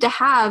don't need to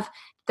have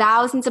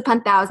thousands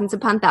upon thousands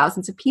upon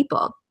thousands of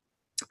people.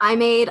 I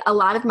made a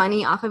lot of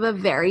money off of a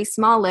very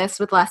small list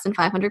with less than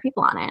 500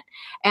 people on it.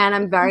 And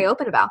I'm very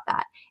open about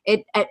that.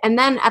 And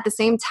then at the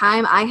same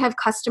time, I have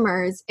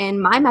customers in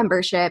my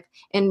membership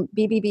in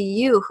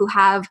BBBU who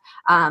have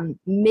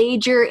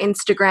major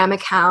Instagram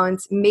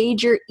accounts,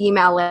 major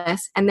email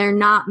lists, and they're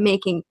not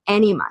making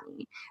any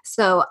money.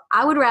 So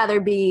I would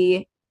rather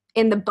be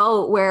in the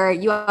boat where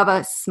you have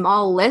a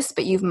small list,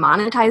 but you've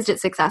monetized it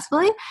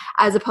successfully,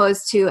 as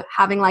opposed to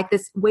having like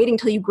this, waiting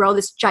till you grow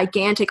this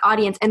gigantic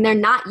audience and they're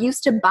not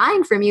used to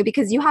buying from you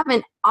because you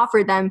haven't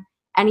offered them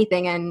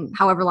anything in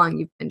however long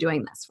you've been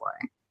doing this for.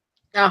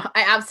 Oh,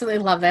 I absolutely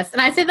love this. And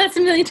I say this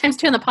a million times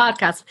too in the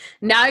podcast.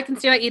 Now I can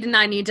see why Eden and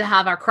I need to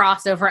have our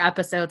crossover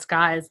episodes,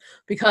 guys,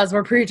 because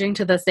we're preaching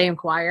to the same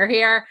choir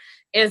here.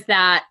 Is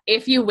that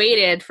if you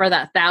waited for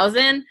that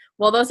 1,000,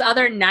 well, those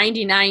other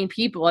 99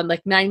 people and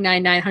like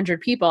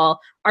 900 people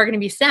are going to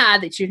be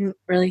sad that you didn't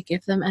really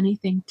give them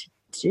anything to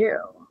do.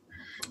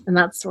 And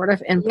that's sort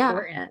of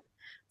important. Yeah.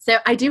 So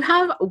I do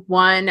have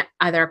one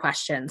other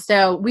question.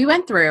 So we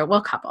went through, well,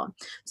 a couple.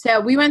 So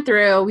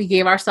we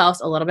gave ourselves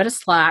a little bit of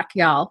slack,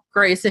 y'all.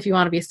 Grace, if you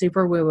want to be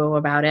super woo-woo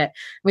about it.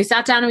 We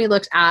sat down and we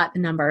looked at the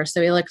numbers.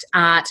 So we looked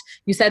at,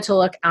 you said to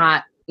look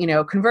at,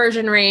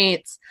 conversion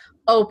rates,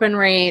 open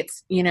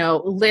rates,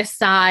 list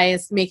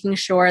size, making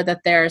sure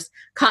that there's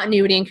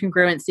continuity and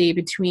congruency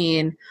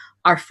between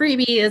our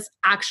freebies,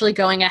 actually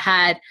going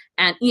ahead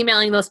and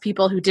emailing those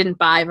people who didn't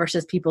buy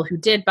versus people who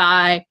did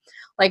buy.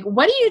 Like,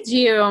 what do you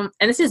do?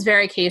 And this is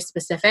very case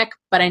specific,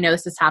 but I know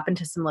this has happened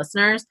to some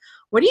listeners.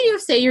 What do you do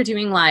if, say, you're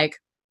doing like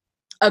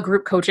a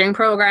group coaching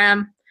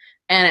program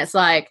and it's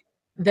like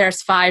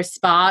there's 5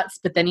 spots,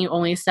 but then you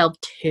only sell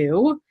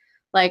 2?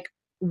 Like,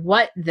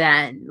 what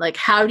then? Like,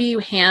 how do you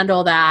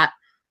handle that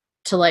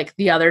to like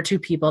the other 2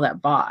 people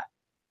that bought?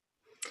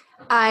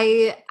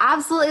 I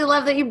absolutely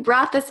love that you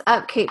brought this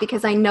up, Kate,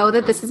 because I know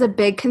that this is a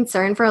big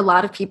concern for a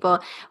lot of people.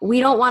 We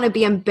don't want to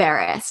be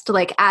embarrassed.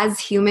 Like as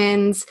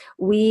humans,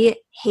 we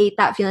hate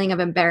that feeling of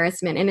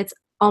embarrassment. And it's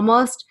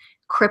almost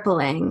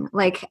crippling.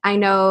 Like I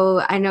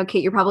know,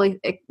 Kate,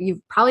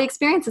 you've probably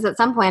experienced this at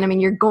some point. I mean,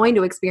 you're going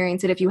to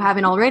experience it if you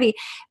haven't already,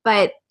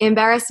 but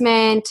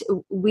embarrassment,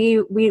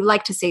 we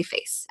like to save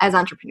face as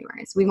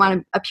entrepreneurs. We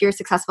want to appear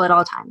successful at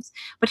all times.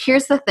 But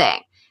here's the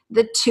thing.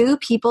 The two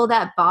people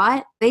that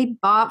bought, they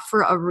bought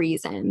for a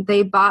reason.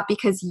 They bought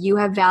because you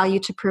have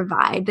value to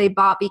provide. They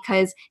bought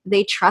because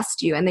they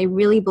trust you and they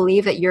really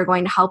believe that you're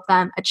going to help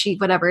them achieve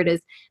whatever it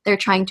is they're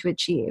trying to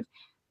achieve.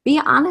 Be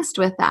honest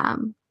with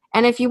them.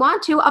 And if you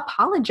want to,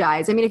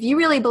 apologize. I mean, if you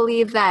really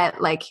believe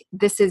that like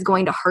this is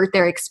going to hurt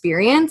their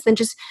experience, then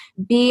just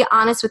be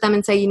honest with them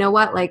and say, you know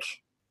what, like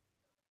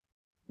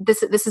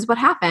this is what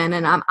happened,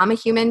 and I'm a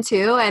human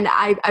too, and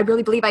I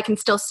really believe I can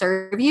still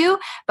serve you,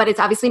 but it's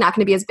obviously not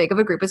going to be as big of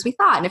a group as we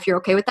thought. And if you're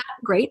okay with that,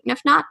 great. And if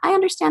not, I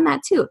understand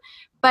that too.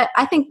 But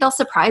I think they'll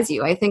surprise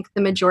you. I think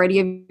the majority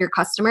of your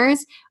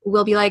customers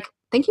will be like,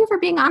 thank you for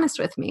being honest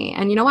with me.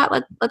 And you know what?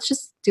 Let's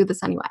just do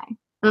this anyway. I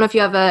don't know if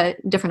you have a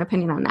different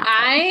opinion on that.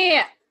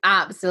 I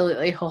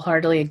absolutely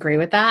wholeheartedly agree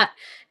with that.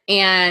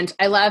 And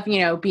I love,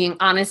 being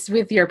honest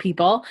with your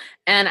people.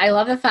 And I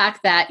love the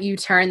fact that you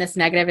turn this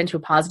negative into a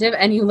positive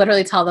and you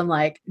literally tell them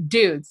like,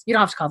 dudes, you don't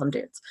have to call them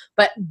dudes,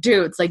 but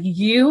dudes, like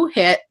you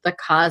hit the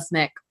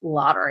cosmic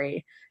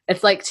lottery.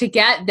 It's like to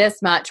get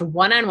this much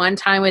one-on-one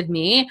time with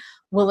me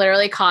will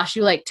literally cost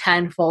you like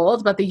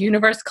tenfold, but the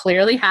universe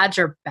clearly had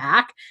your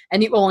back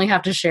and you only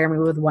have to share me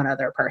with one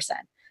other person.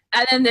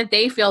 And then that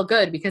they feel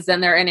good because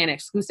then they're in an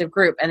exclusive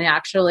group and they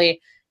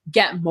actually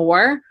get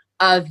more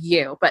of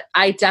you. But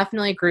I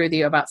definitely agree with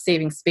you about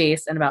saving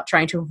space and about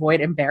trying to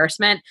avoid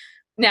embarrassment.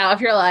 Now,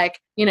 if you're like,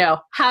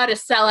 how to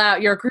sell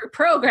out your group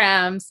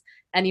programs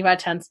and you had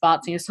 10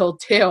 spots and you sold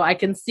 2, I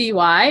can see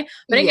why.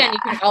 But again, you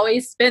can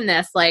always spin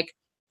this like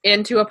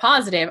into a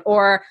positive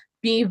or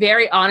be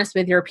very honest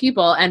with your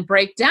people and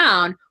break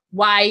down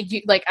why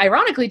you, like,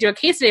 ironically do a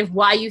case study of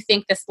why you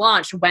think this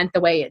launch went the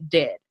way it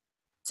did.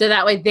 So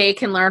that way they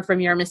can learn from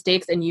your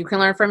mistakes and you can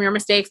learn from your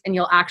mistakes and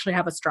you'll actually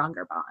have a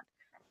stronger bond.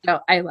 So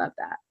I love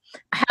that.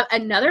 I have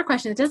another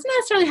question. It doesn't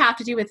necessarily have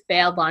to do with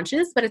failed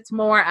launches, but it's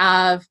more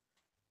of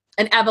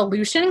an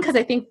evolution because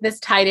I think this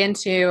tied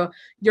into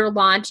your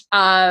launch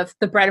of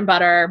the bread and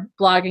butter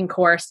blogging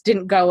course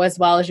didn't go as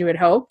well as you had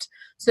hoped.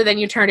 So then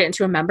you turned it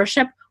into a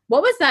membership.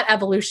 What was that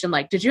evolution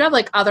like? Did you have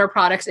like other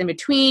products in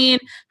between?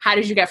 How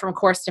did you get from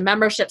course to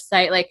membership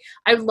site? Like,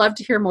 I would love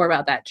to hear more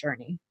about that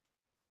journey.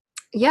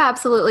 Yeah,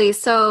 absolutely.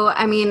 So,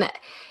 I mean,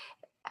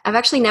 I've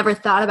actually never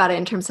thought about it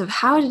in terms of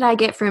how did I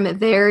get from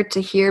there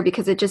to here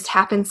because it just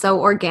happened so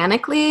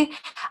organically.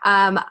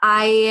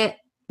 I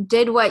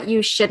did what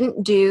you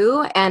shouldn't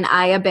do and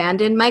I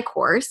abandoned my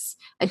course.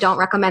 I don't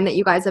recommend that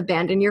you guys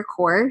abandon your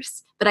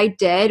course, but I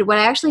did. What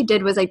I actually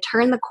did was I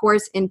turned the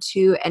course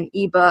into an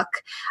ebook.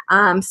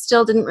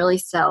 Still didn't really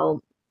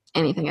sell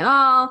anything at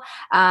all.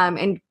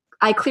 And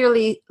I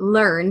clearly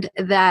learned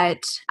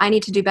that I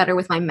need to do better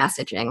with my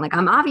messaging. Like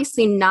I'm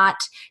obviously not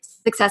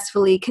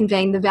successfully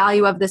conveying the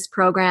value of this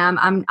program.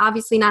 I'm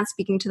obviously not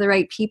speaking to the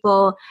right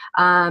people.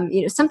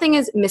 Something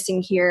is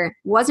missing here.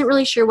 Wasn't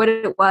really sure what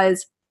it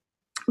was.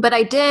 But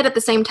I did at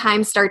the same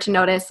time start to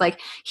notice,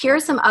 like, here are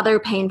some other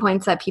pain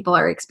points that people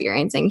are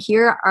experiencing.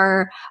 Here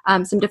are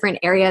some different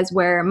areas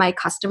where my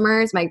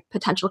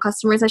potential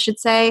customers, I should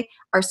say,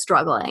 are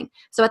struggling.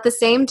 So at the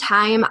same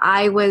time,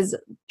 I was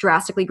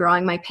drastically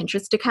growing my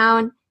Pinterest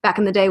account back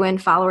in the day when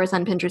followers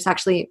on Pinterest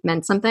actually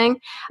meant something.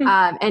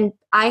 And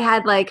I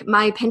had like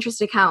my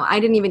Pinterest account. I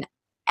didn't even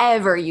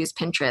ever use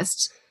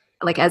Pinterest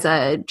like as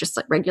a just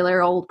like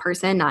regular old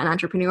person, not an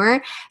entrepreneur.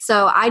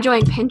 So I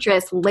joined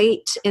Pinterest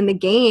late in the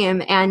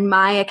game and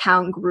my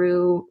account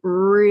grew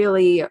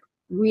really,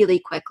 really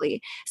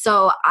quickly.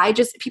 So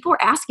people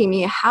were asking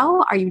me,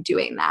 how are you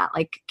doing that?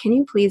 Like, can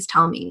you please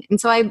tell me? And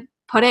so I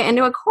put it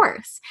into a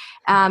course.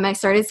 I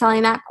started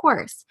selling that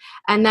course.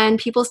 And then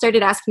people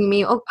started asking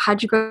me, oh,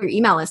 how'd you grow your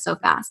email list so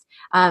fast?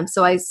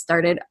 So I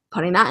started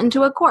putting that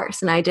into a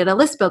course and I did a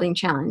list building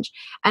challenge.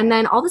 And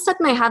then all of a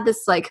sudden I had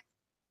this like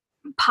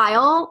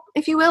pile,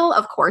 if you will,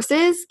 of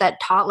courses that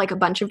taught like a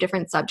bunch of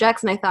different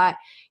subjects. And I thought,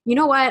 you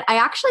know what? I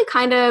actually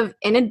kind of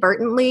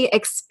inadvertently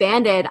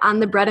expanded on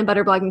the bread and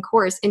butter blogging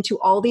course into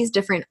all these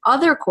different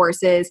other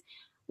courses.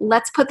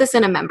 Let's put this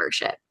in a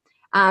membership.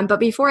 But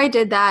before I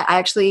did that, I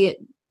actually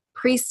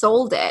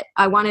pre-sold it.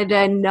 I wanted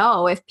to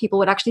know if people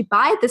would actually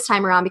buy it this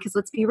time around, because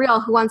let's be real,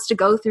 who wants to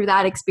go through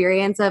that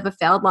experience of a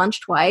failed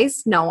launch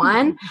twice? No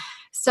one.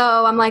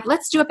 So I'm like,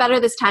 let's do it better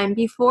this time.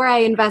 Before I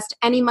invest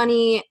any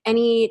money,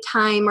 any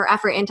time or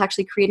effort into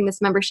actually creating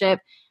this membership,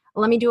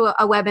 let me do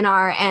a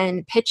webinar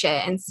and pitch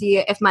it and see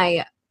if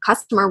my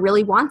customer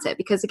really wants it.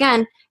 Because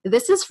again,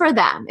 this is for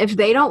them. If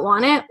they don't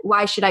want it,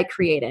 why should I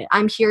create it?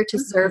 I'm here to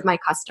serve my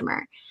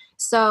customer.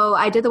 So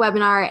I did the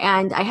webinar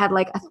and I had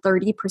like a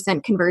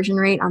 30% conversion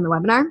rate on the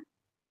webinar.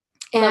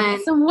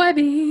 And some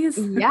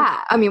webbies.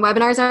 Yeah. I mean,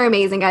 webinars are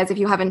amazing, guys. If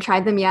you haven't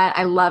tried them yet,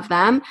 I love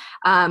them.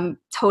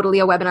 Totally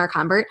a webinar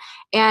convert.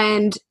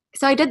 And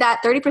so I did that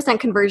 30%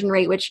 conversion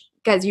rate, which,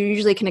 guys, you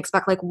usually can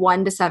expect like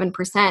 1 to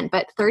 7%,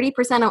 but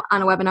 30%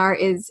 on a webinar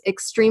is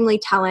extremely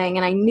telling.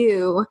 And I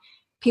knew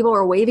people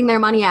were waving their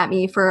money at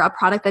me for a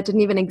product that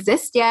didn't even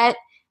exist yet.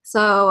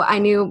 So I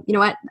knew, you know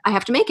what, I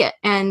have to make it.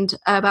 And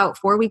about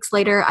 4 weeks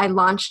later, I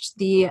launched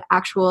the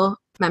actual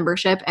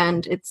membership,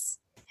 and it's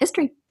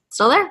history.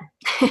 Still there.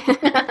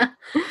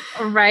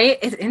 Right?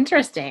 It's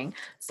interesting.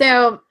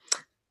 So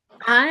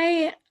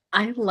I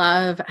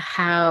love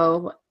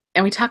how,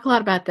 and we talk a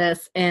lot about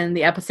this in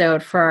the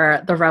episode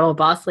for the Rebel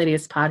Boss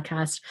Ladies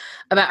podcast,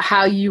 about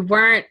how you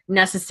weren't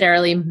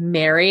necessarily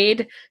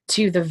married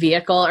to the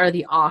vehicle or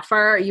the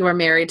offer. You were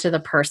married to the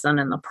person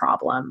and the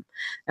problem.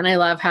 And I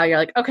love how you're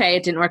like, okay,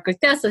 it didn't work like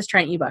this. Let's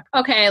try an ebook.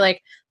 Okay,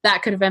 like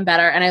that could have been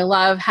better. And I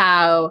love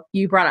how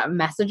you brought up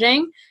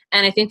messaging.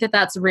 And I think that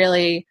that's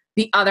really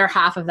the other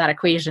half of that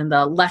equation,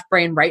 the left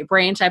brain, right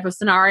brain type of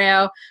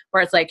scenario,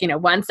 where it's like, you know,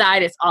 one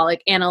side is all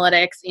like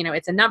analytics, you know,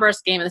 it's a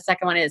numbers game. And the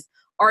second one is,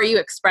 are you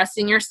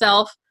expressing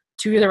yourself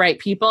to the right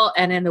people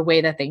and in the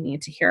way that they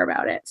need to hear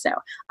about it? So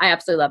I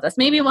absolutely love this.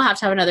 Maybe we'll have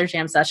to have another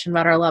jam session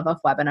about our love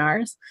of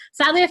webinars.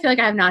 Sadly, I feel like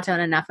I have not done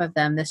enough of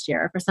them this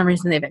year. For some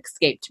reason, they've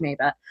escaped me,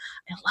 but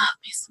I love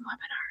me some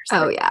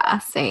webinars. Oh yeah,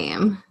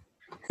 same.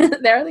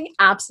 They're the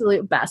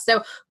absolute best.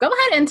 So go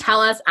ahead and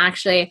tell us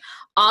actually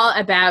all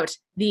about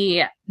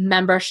the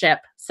membership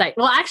site.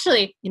 Well,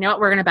 actually, you know what?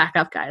 We're going to back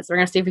up, guys. We're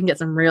going to see if we can get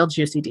some real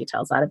juicy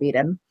details out of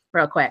Eden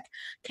real quick.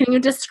 Can you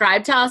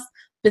describe to us,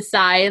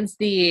 besides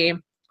the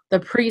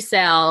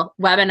pre-sale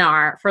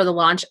webinar for the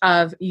launch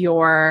of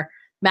your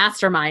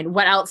mastermind,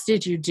 what else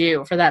did you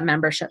do for that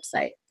membership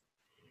site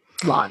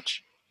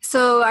launch?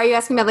 So are you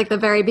asking about like the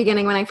very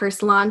beginning when I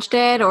first launched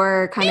it,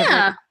 or kind of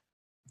like,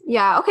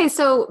 yeah. Okay.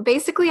 So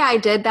basically I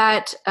did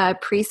that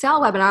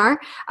pre-sale webinar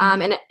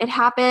and it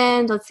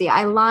happened, let's see,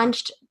 I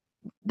launched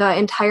the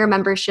entire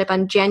membership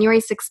on January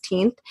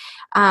 16th.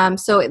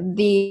 So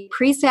the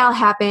pre-sale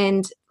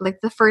happened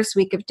like the first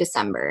week of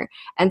December.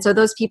 And so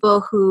those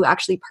people who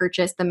actually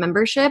purchased the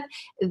membership,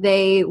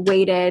 they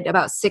waited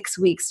about 6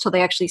 weeks till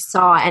they actually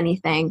saw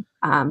anything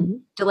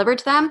delivered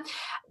to them.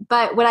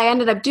 But what I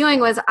ended up doing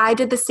was I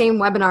did the same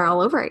webinar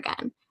all over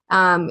again.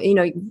 You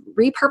know,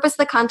 repurpose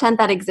the content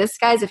that exists,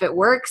 guys. If it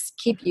works,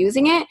 keep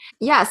using it.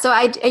 Yeah, so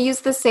I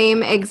used the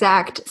same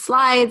exact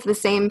slides, the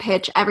same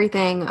pitch,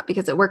 everything,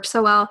 because it worked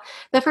so well.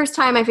 The first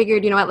time I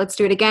figured, you know what, let's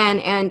do it again.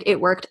 And it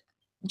worked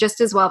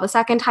just as well the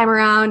second time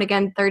around.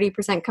 Again,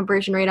 30%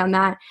 conversion rate on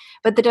that.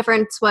 But the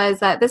difference was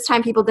that this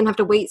time people didn't have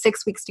to wait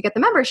 6 weeks to get the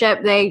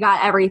membership. They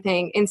got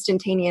everything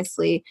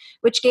instantaneously,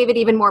 which gave it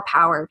even more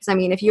power. Because I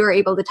mean, if you were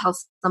able to tell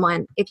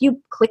someone, if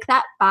you click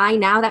that buy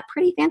now, that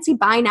pretty fancy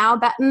buy now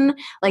button,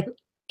 like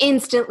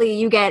instantly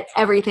you get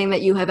everything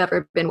that you have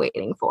ever been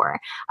waiting for.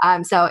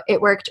 So it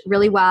worked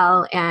really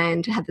well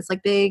and had this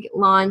like big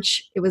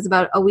launch. It was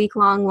about a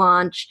week-long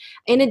launch.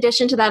 In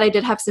addition to that, I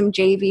did have some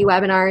JV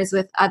webinars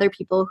with other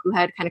people who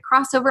had kind of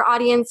crossover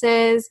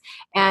audiences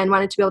and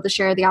wanted to be able to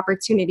share the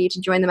opportunity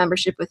to join the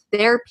membership with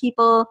their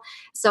people.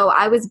 So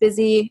I was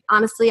busy,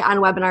 honestly, on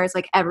webinars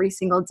like every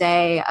single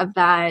day of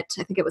that.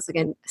 I think it was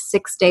like a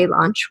 6-day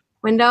launch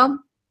window.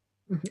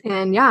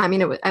 And yeah, I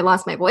mean, I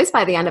lost my voice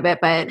by the end of it,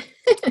 but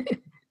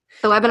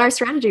the webinar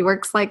strategy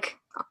works like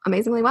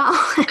amazingly well.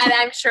 And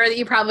I'm sure that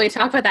you probably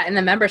talk about that in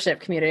the membership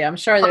community. I'm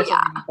sure there's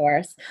a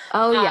course.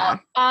 Oh yeah.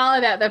 All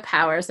about the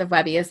powers of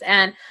Webbies.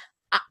 And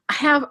I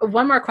have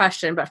one more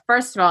question, but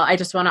first of all, I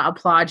just want to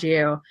applaud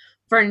you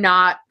for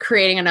not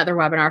creating another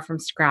webinar from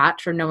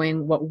scratch, for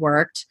knowing what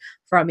worked,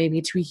 for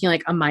maybe tweaking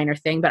like a minor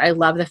thing. But I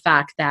love the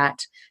fact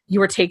that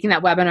you were taking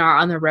that webinar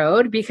on the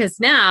road,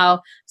 because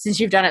now, since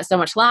you've done it so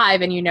much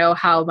live and you know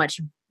how much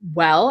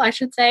I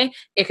should say,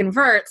 it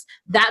converts,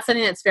 that's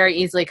something that's very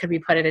easily could be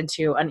put it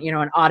into an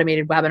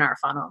automated webinar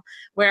funnel,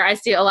 where I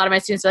see a lot of my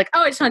students are like,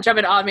 oh, I just want to jump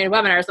into automated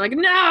webinars. I'm like,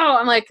 no,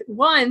 I'm like,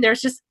 one,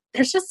 there's just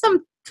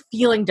some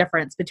feeling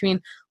difference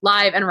between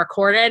live and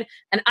recorded.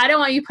 And I don't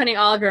want you putting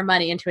all of your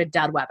money into a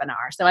dead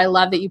webinar. So I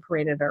love that you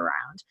paraded it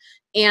around.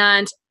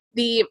 And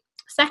the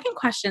second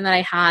question that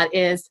I had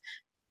is,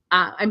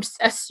 I'm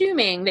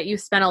assuming that you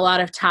spent a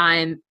lot of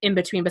time in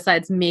between,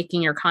 besides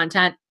making your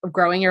content,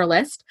 growing your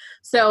list.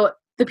 So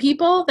the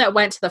people that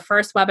went to the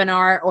first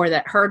webinar or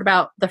that heard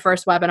about the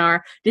first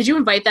webinar, did you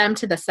invite them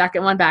to the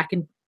second one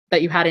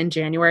that you had in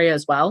January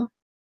as well?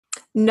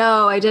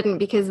 No, I didn't,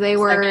 because they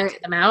were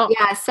segmented them out.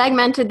 Yeah,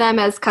 segmented them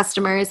as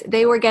customers.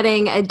 They were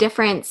getting a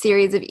different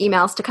series of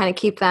emails to kind of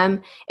keep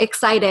them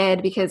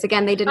excited, because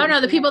again, they didn't. Oh no,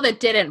 the people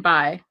that didn't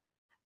buy.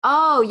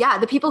 Oh, yeah.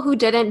 The people who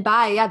didn't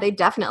buy, yeah, they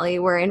definitely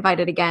were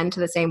invited again to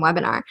the same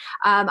webinar.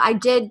 I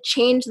did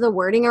change the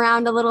wording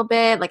around a little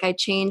bit. Like I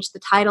changed the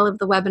title of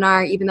the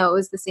webinar, even though it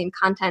was the same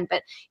content.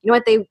 But you know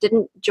what? They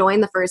didn't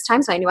join the first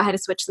time, so I knew I had to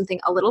switch something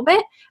a little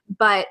bit.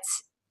 But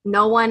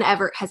no one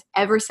has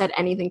ever said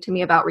anything to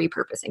me about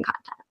repurposing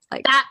content.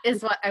 Like that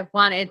is what I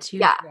wanted to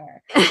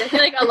hear. I feel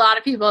like a lot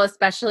of people,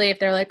 especially if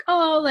they're like,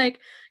 oh, like,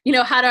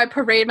 how do I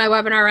parade my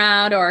webinar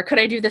around? Or could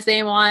I do the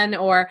same one?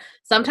 Or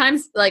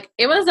sometimes like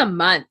it was a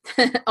month,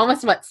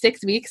 almost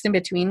 6 weeks in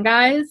between,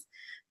 guys.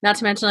 not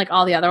to mention like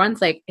all the other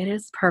ones, like it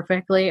is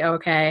perfectly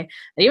okay.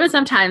 And even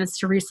sometimes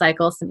to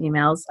recycle some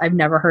emails, I've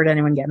never heard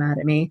anyone get mad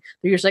at me.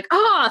 They're usually like,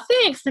 oh,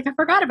 thanks. Like I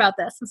forgot about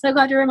this. I'm so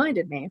glad you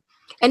reminded me.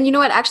 And you know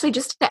what, actually,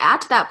 just to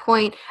add to that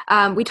point,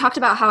 we talked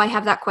about how I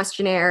have that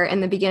questionnaire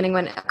in the beginning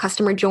when a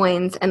customer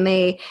joins and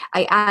I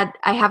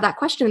have that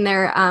question in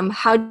there.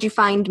 How did you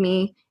find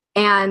me?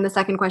 And the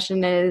second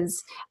question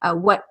is,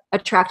 what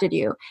attracted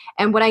you?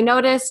 And what I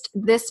noticed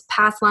this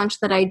past launch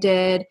that I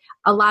did,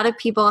 a lot of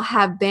people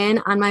have been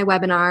on my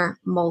webinar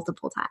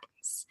multiple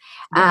times.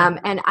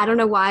 And I don't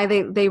know why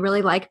they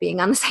really like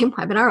being on the same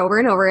webinar over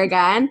and over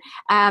again.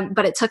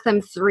 But it took them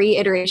 3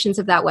 iterations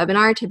of that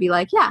webinar to be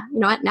like, yeah, you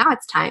know what, now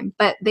it's time.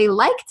 But they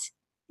liked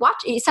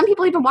some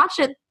people even watched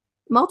it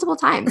multiple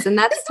times, and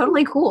that's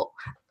totally cool.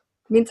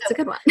 It means it's a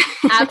good one.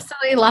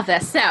 Absolutely love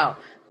this. So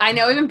I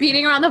know we've been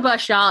beating around the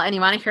bush, y'all, and you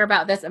want to hear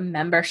about this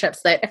membership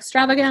site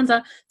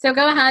extravaganza. So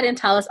go ahead and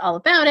tell us all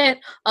about it.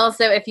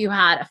 Also, if you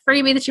had a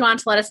freebie that you want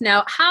to let us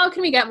know, how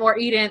can we get more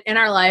Eden in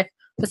our life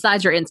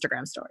besides your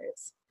Instagram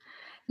stories?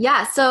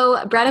 Yeah,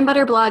 so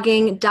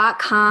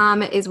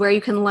breadandbutterblogging.com is where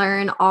you can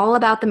learn all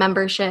about the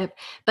membership.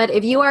 But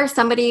if you are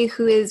somebody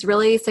who is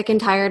really sick and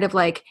tired of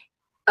like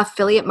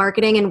affiliate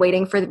marketing and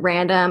waiting for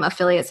random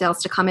affiliate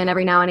sales to come in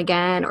every now and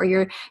again, or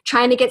you're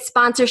trying to get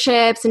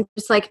sponsorships and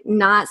just like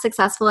not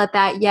successful at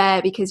that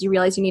yet because you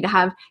realize you need to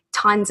have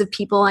tons of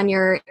people on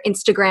your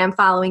Instagram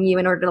following you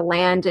in order to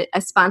land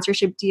a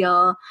sponsorship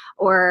deal,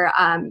 or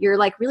you're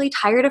like really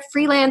tired of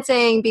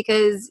freelancing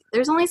because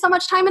there's only so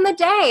much time in the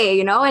day,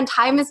 you know, and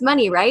time is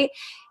money, right?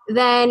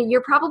 Then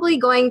you're probably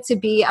going to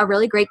be a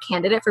really great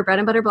candidate for Bread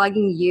and Butter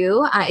Blogging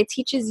U. It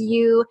teaches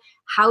you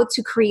how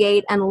to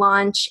create and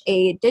launch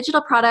a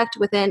digital product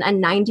within a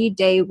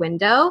 90-day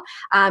window.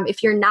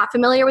 If you're not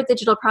familiar with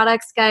digital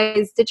products,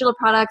 guys, digital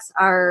products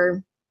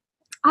are,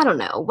 I don't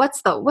know,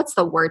 what's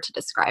the word to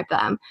describe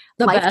them?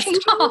 The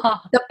Life-changing?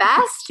 best. The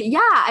best? Yeah.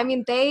 I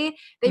mean, they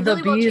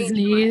really will change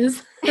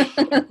knees.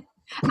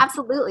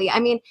 Absolutely. I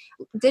mean,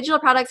 digital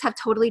products have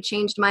totally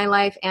changed my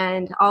life,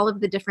 and all of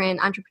the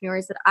different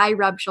entrepreneurs that I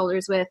rub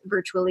shoulders with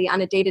virtually on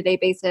a day-to-day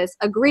basis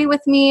agree with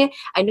me.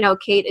 I know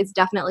Kate is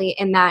definitely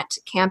in that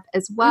camp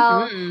as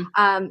well.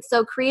 Mm-hmm.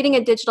 So creating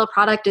a digital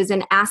product is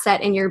an asset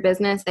in your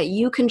business that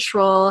you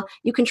control.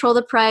 You control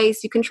the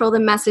price, you control the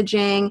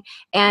messaging,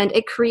 and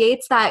it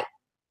creates that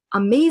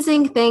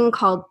amazing thing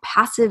called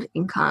passive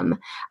income.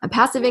 A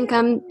passive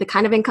income, the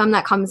kind of income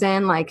that comes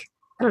in like,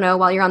 I don't know,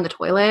 while you're on the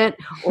toilet,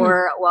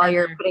 or while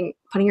you're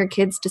putting your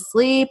kids to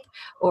sleep,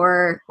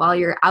 or while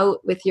you're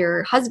out with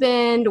your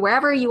husband,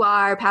 wherever you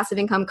are, passive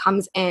income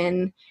comes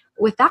in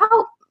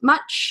without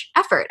much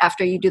effort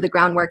after you do the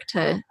groundwork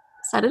to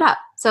set it up.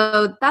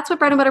 So that's what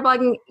Bread and Butter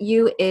Blogging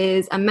U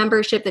is, a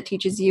membership that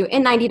teaches you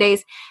in 90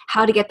 days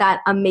how to get that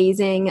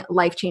amazing,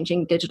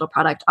 life-changing digital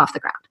product off the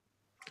ground.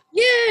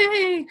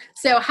 Yay!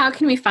 So how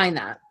can we find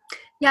that?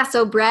 Yeah,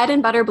 so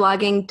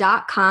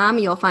breadandbutterblogging.com,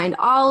 you'll find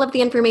all of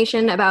the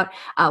information about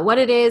what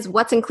it is,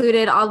 what's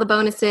included, all the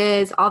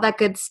bonuses, all that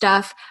good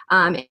stuff,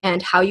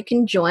 and how you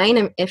can join.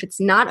 And if it's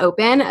not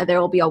open, there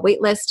will be a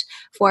waitlist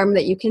form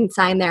that you can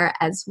sign there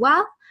as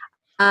well.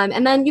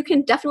 And then you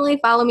can definitely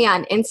follow me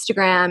on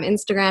Instagram,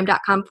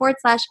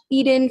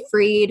 instagram.com/Eden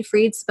Freed,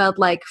 Freed spelled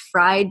like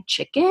fried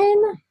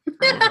chicken.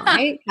 I know,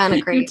 right? Kind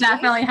of crazy. You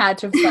definitely had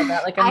to have said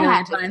that like a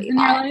million times in your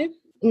life.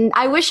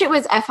 I wish it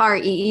was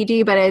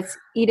Freed, but it's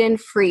Eden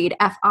Freed,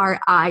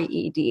 Fried.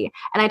 And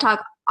I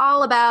talk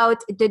all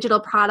about digital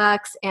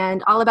products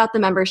and all about the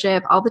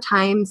membership all the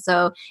time.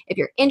 So if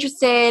you're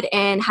interested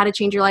in how to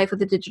change your life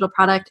with a digital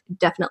product,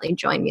 definitely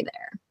join me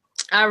there.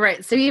 All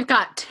right. So you've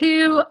got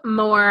 2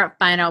 more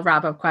final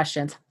wrap-up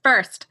questions.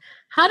 First,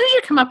 how did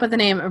you come up with the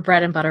name of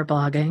Bread and Butter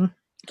Blogging?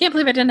 I can't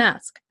believe I didn't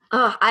ask.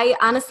 Oh, I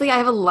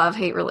have a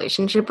love-hate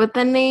relationship with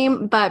the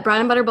name, but Bread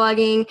and Butter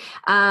Blogging,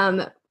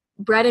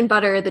 bread and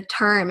butter, the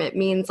term, it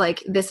means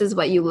like this is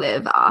what you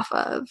live off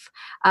of.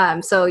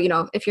 So, you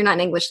know, if you're not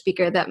an English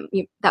speaker, that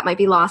might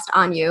be lost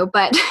on you.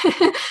 But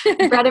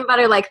bread and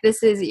butter, like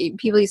this is,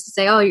 people used to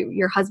say, oh,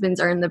 your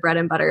husbands earn the bread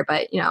and butter.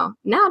 But, you know,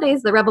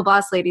 nowadays the Rebel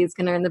Boss ladies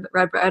can earn the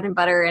bread and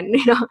butter. And,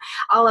 you know,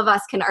 all of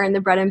us can earn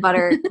the bread and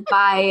butter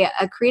by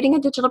creating a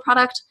digital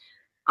product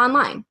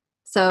online.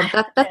 So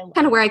that's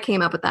kind of where I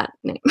came up with that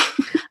name.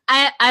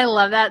 I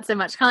love that so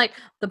much. Kind of like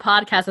the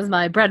podcast is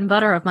my bread and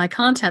butter of my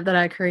content that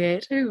I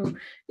create too.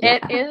 Yeah.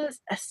 It is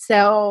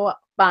so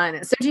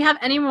fun. So do you have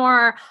any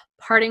more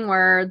parting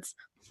words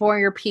for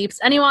your peeps?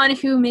 Anyone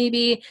who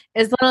maybe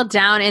is a little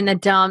down in the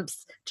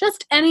dumps,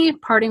 just any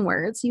parting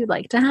words you'd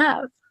like to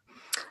have?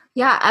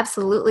 Yeah,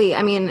 absolutely.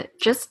 I mean,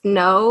 just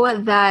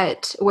know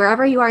that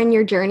wherever you are in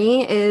your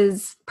journey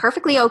is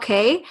perfectly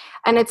okay.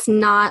 And it's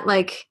not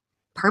like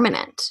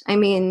permanent. I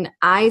mean,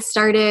 I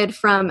started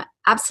from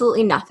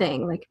absolutely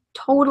nothing, like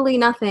totally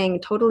nothing,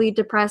 totally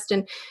depressed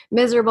and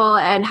miserable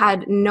and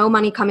had no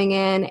money coming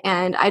in.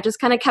 And I just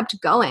kind of kept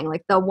going.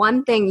 Like the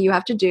one thing you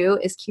have to do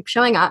is keep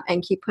showing up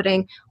and keep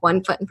putting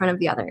one foot in front of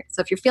the other.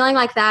 So if you're feeling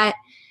like that,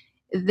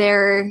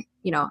 there's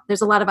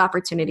a lot of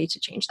opportunity to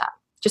change that.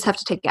 Just have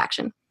to take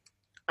action.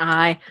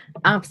 I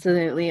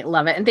absolutely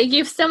love it. And thank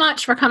you so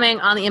much for coming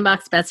on the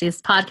Inbox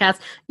Besties podcast.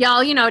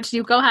 Y'all, you know what to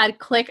do. Go ahead,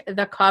 click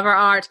the cover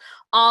art.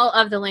 All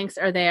of the links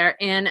are there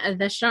in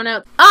the show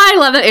notes. I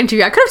love that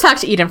interview. I could have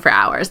talked to Eden for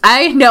hours.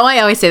 I know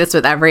I always say this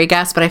with every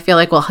guest, but I feel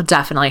like we'll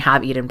definitely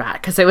have Eden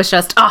back because it was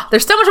just,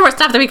 there's so much more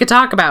stuff that we could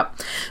talk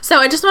about. So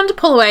I just wanted to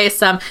pull away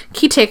some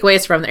key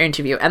takeaways from the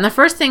interview. And the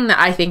first thing that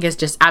I think is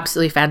just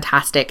absolutely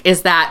fantastic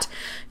is that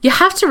you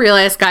have to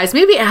realize, guys,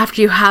 maybe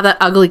after you have that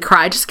ugly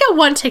cry, just get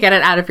one to get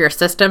it out of your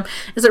system,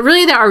 is that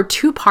really there are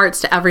two parts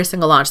to every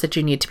single launch that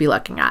you need to be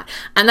looking at.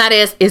 And that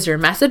is your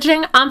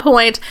messaging on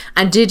point?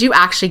 And did you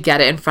actually get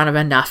it in front of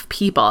enough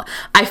people?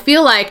 I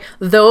feel like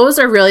those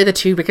are really the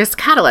two biggest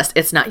catalysts.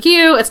 It's not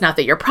you. It's not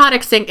that your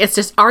product's sync. It's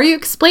just, are you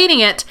explaining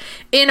it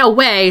in a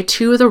way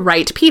to the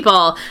right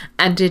people?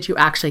 And did you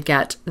actually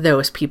get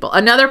those people?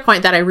 Another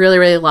point that I really,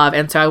 really love,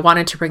 and so I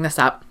wanted to bring this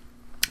up,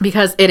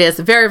 because it is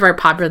very, very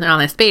popular in the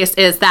online space,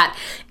 is that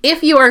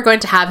if you are going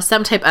to have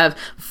some type of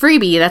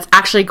freebie that's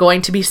actually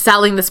going to be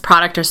selling this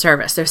product or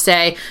service, so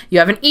say you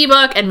have an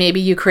ebook and maybe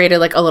you created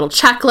like a little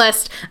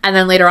checklist and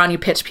then later on you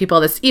pitch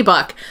people this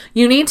ebook,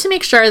 you need to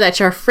make sure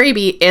that your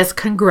freebie is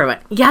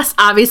congruent. Yes,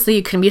 obviously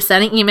you can be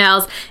sending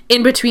emails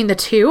in between the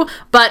two,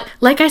 but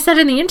like I said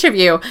in the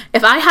interview,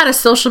 if I had a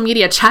social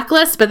media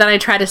checklist, but then I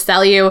try to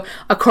sell you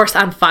a course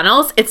on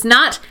funnels, it's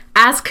not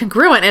as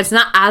congruent. It's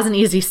not as an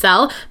easy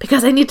sell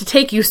because I need to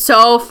take you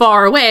so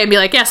far away and be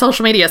like, yeah,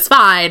 social media is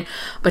fine,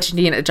 but you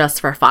need it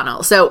just for a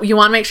funnel. So you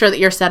want to make sure that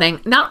you're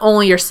setting not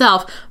only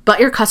yourself, but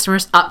your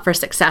customers up for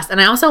success. And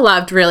I also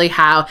loved really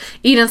how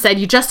Eden said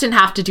you just didn't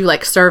have to do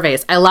like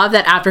surveys. I love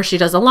that after she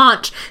does a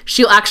launch,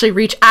 she'll actually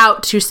reach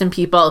out to some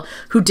people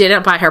who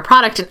didn't buy her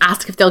product and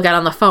ask if they'll get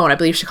on the phone. I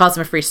believe she calls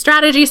them a free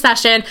strategy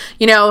session.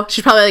 You know,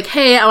 she's probably like,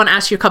 hey, I want to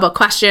ask you a couple of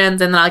questions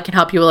and then I can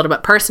help you a little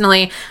bit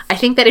personally. I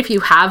think that if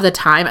you have the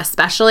time,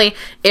 especially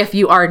if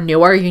you are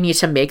newer, you need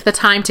to make the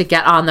time to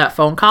get on that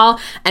phone call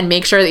and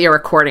make sure that you're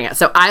recording it.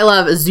 So I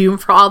love Zoom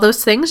for all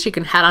those things. You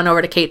can head on over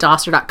to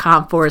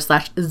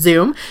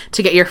katedoster.com/Zoom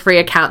to get your free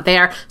account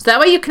there. So that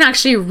way you can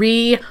actually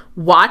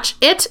re-watch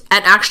it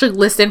and actually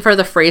listen for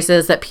the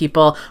phrases that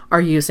people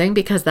are using,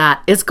 because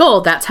that is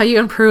gold. That's how you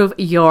improve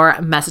your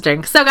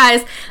messaging. So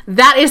guys,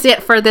 that is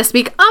it for this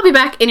week. I'll be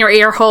back in your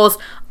ear holes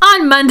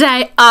on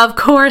Monday, of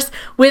course,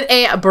 with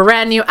a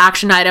brand new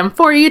action item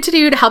for you to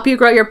do to help you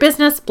grow your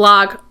business,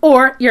 blog,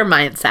 or your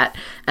mindset.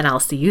 And I'll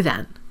see you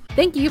then.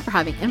 Thank you for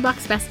having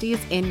Inbox Besties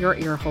in your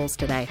ear holes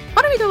today.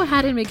 Why don't we go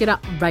ahead and make it a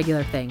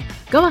regular thing?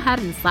 Go ahead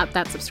and slap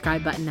that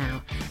subscribe button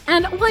now.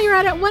 And while you're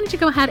at it, why don't you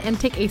go ahead and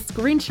take a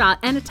screenshot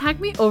and tag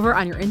me over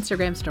on your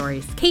Instagram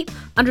stories,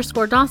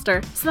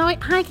 Kate_Doster, so that way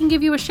I can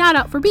give you a shout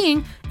out for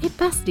being a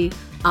bestie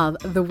of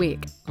the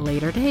week.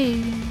 Later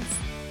days.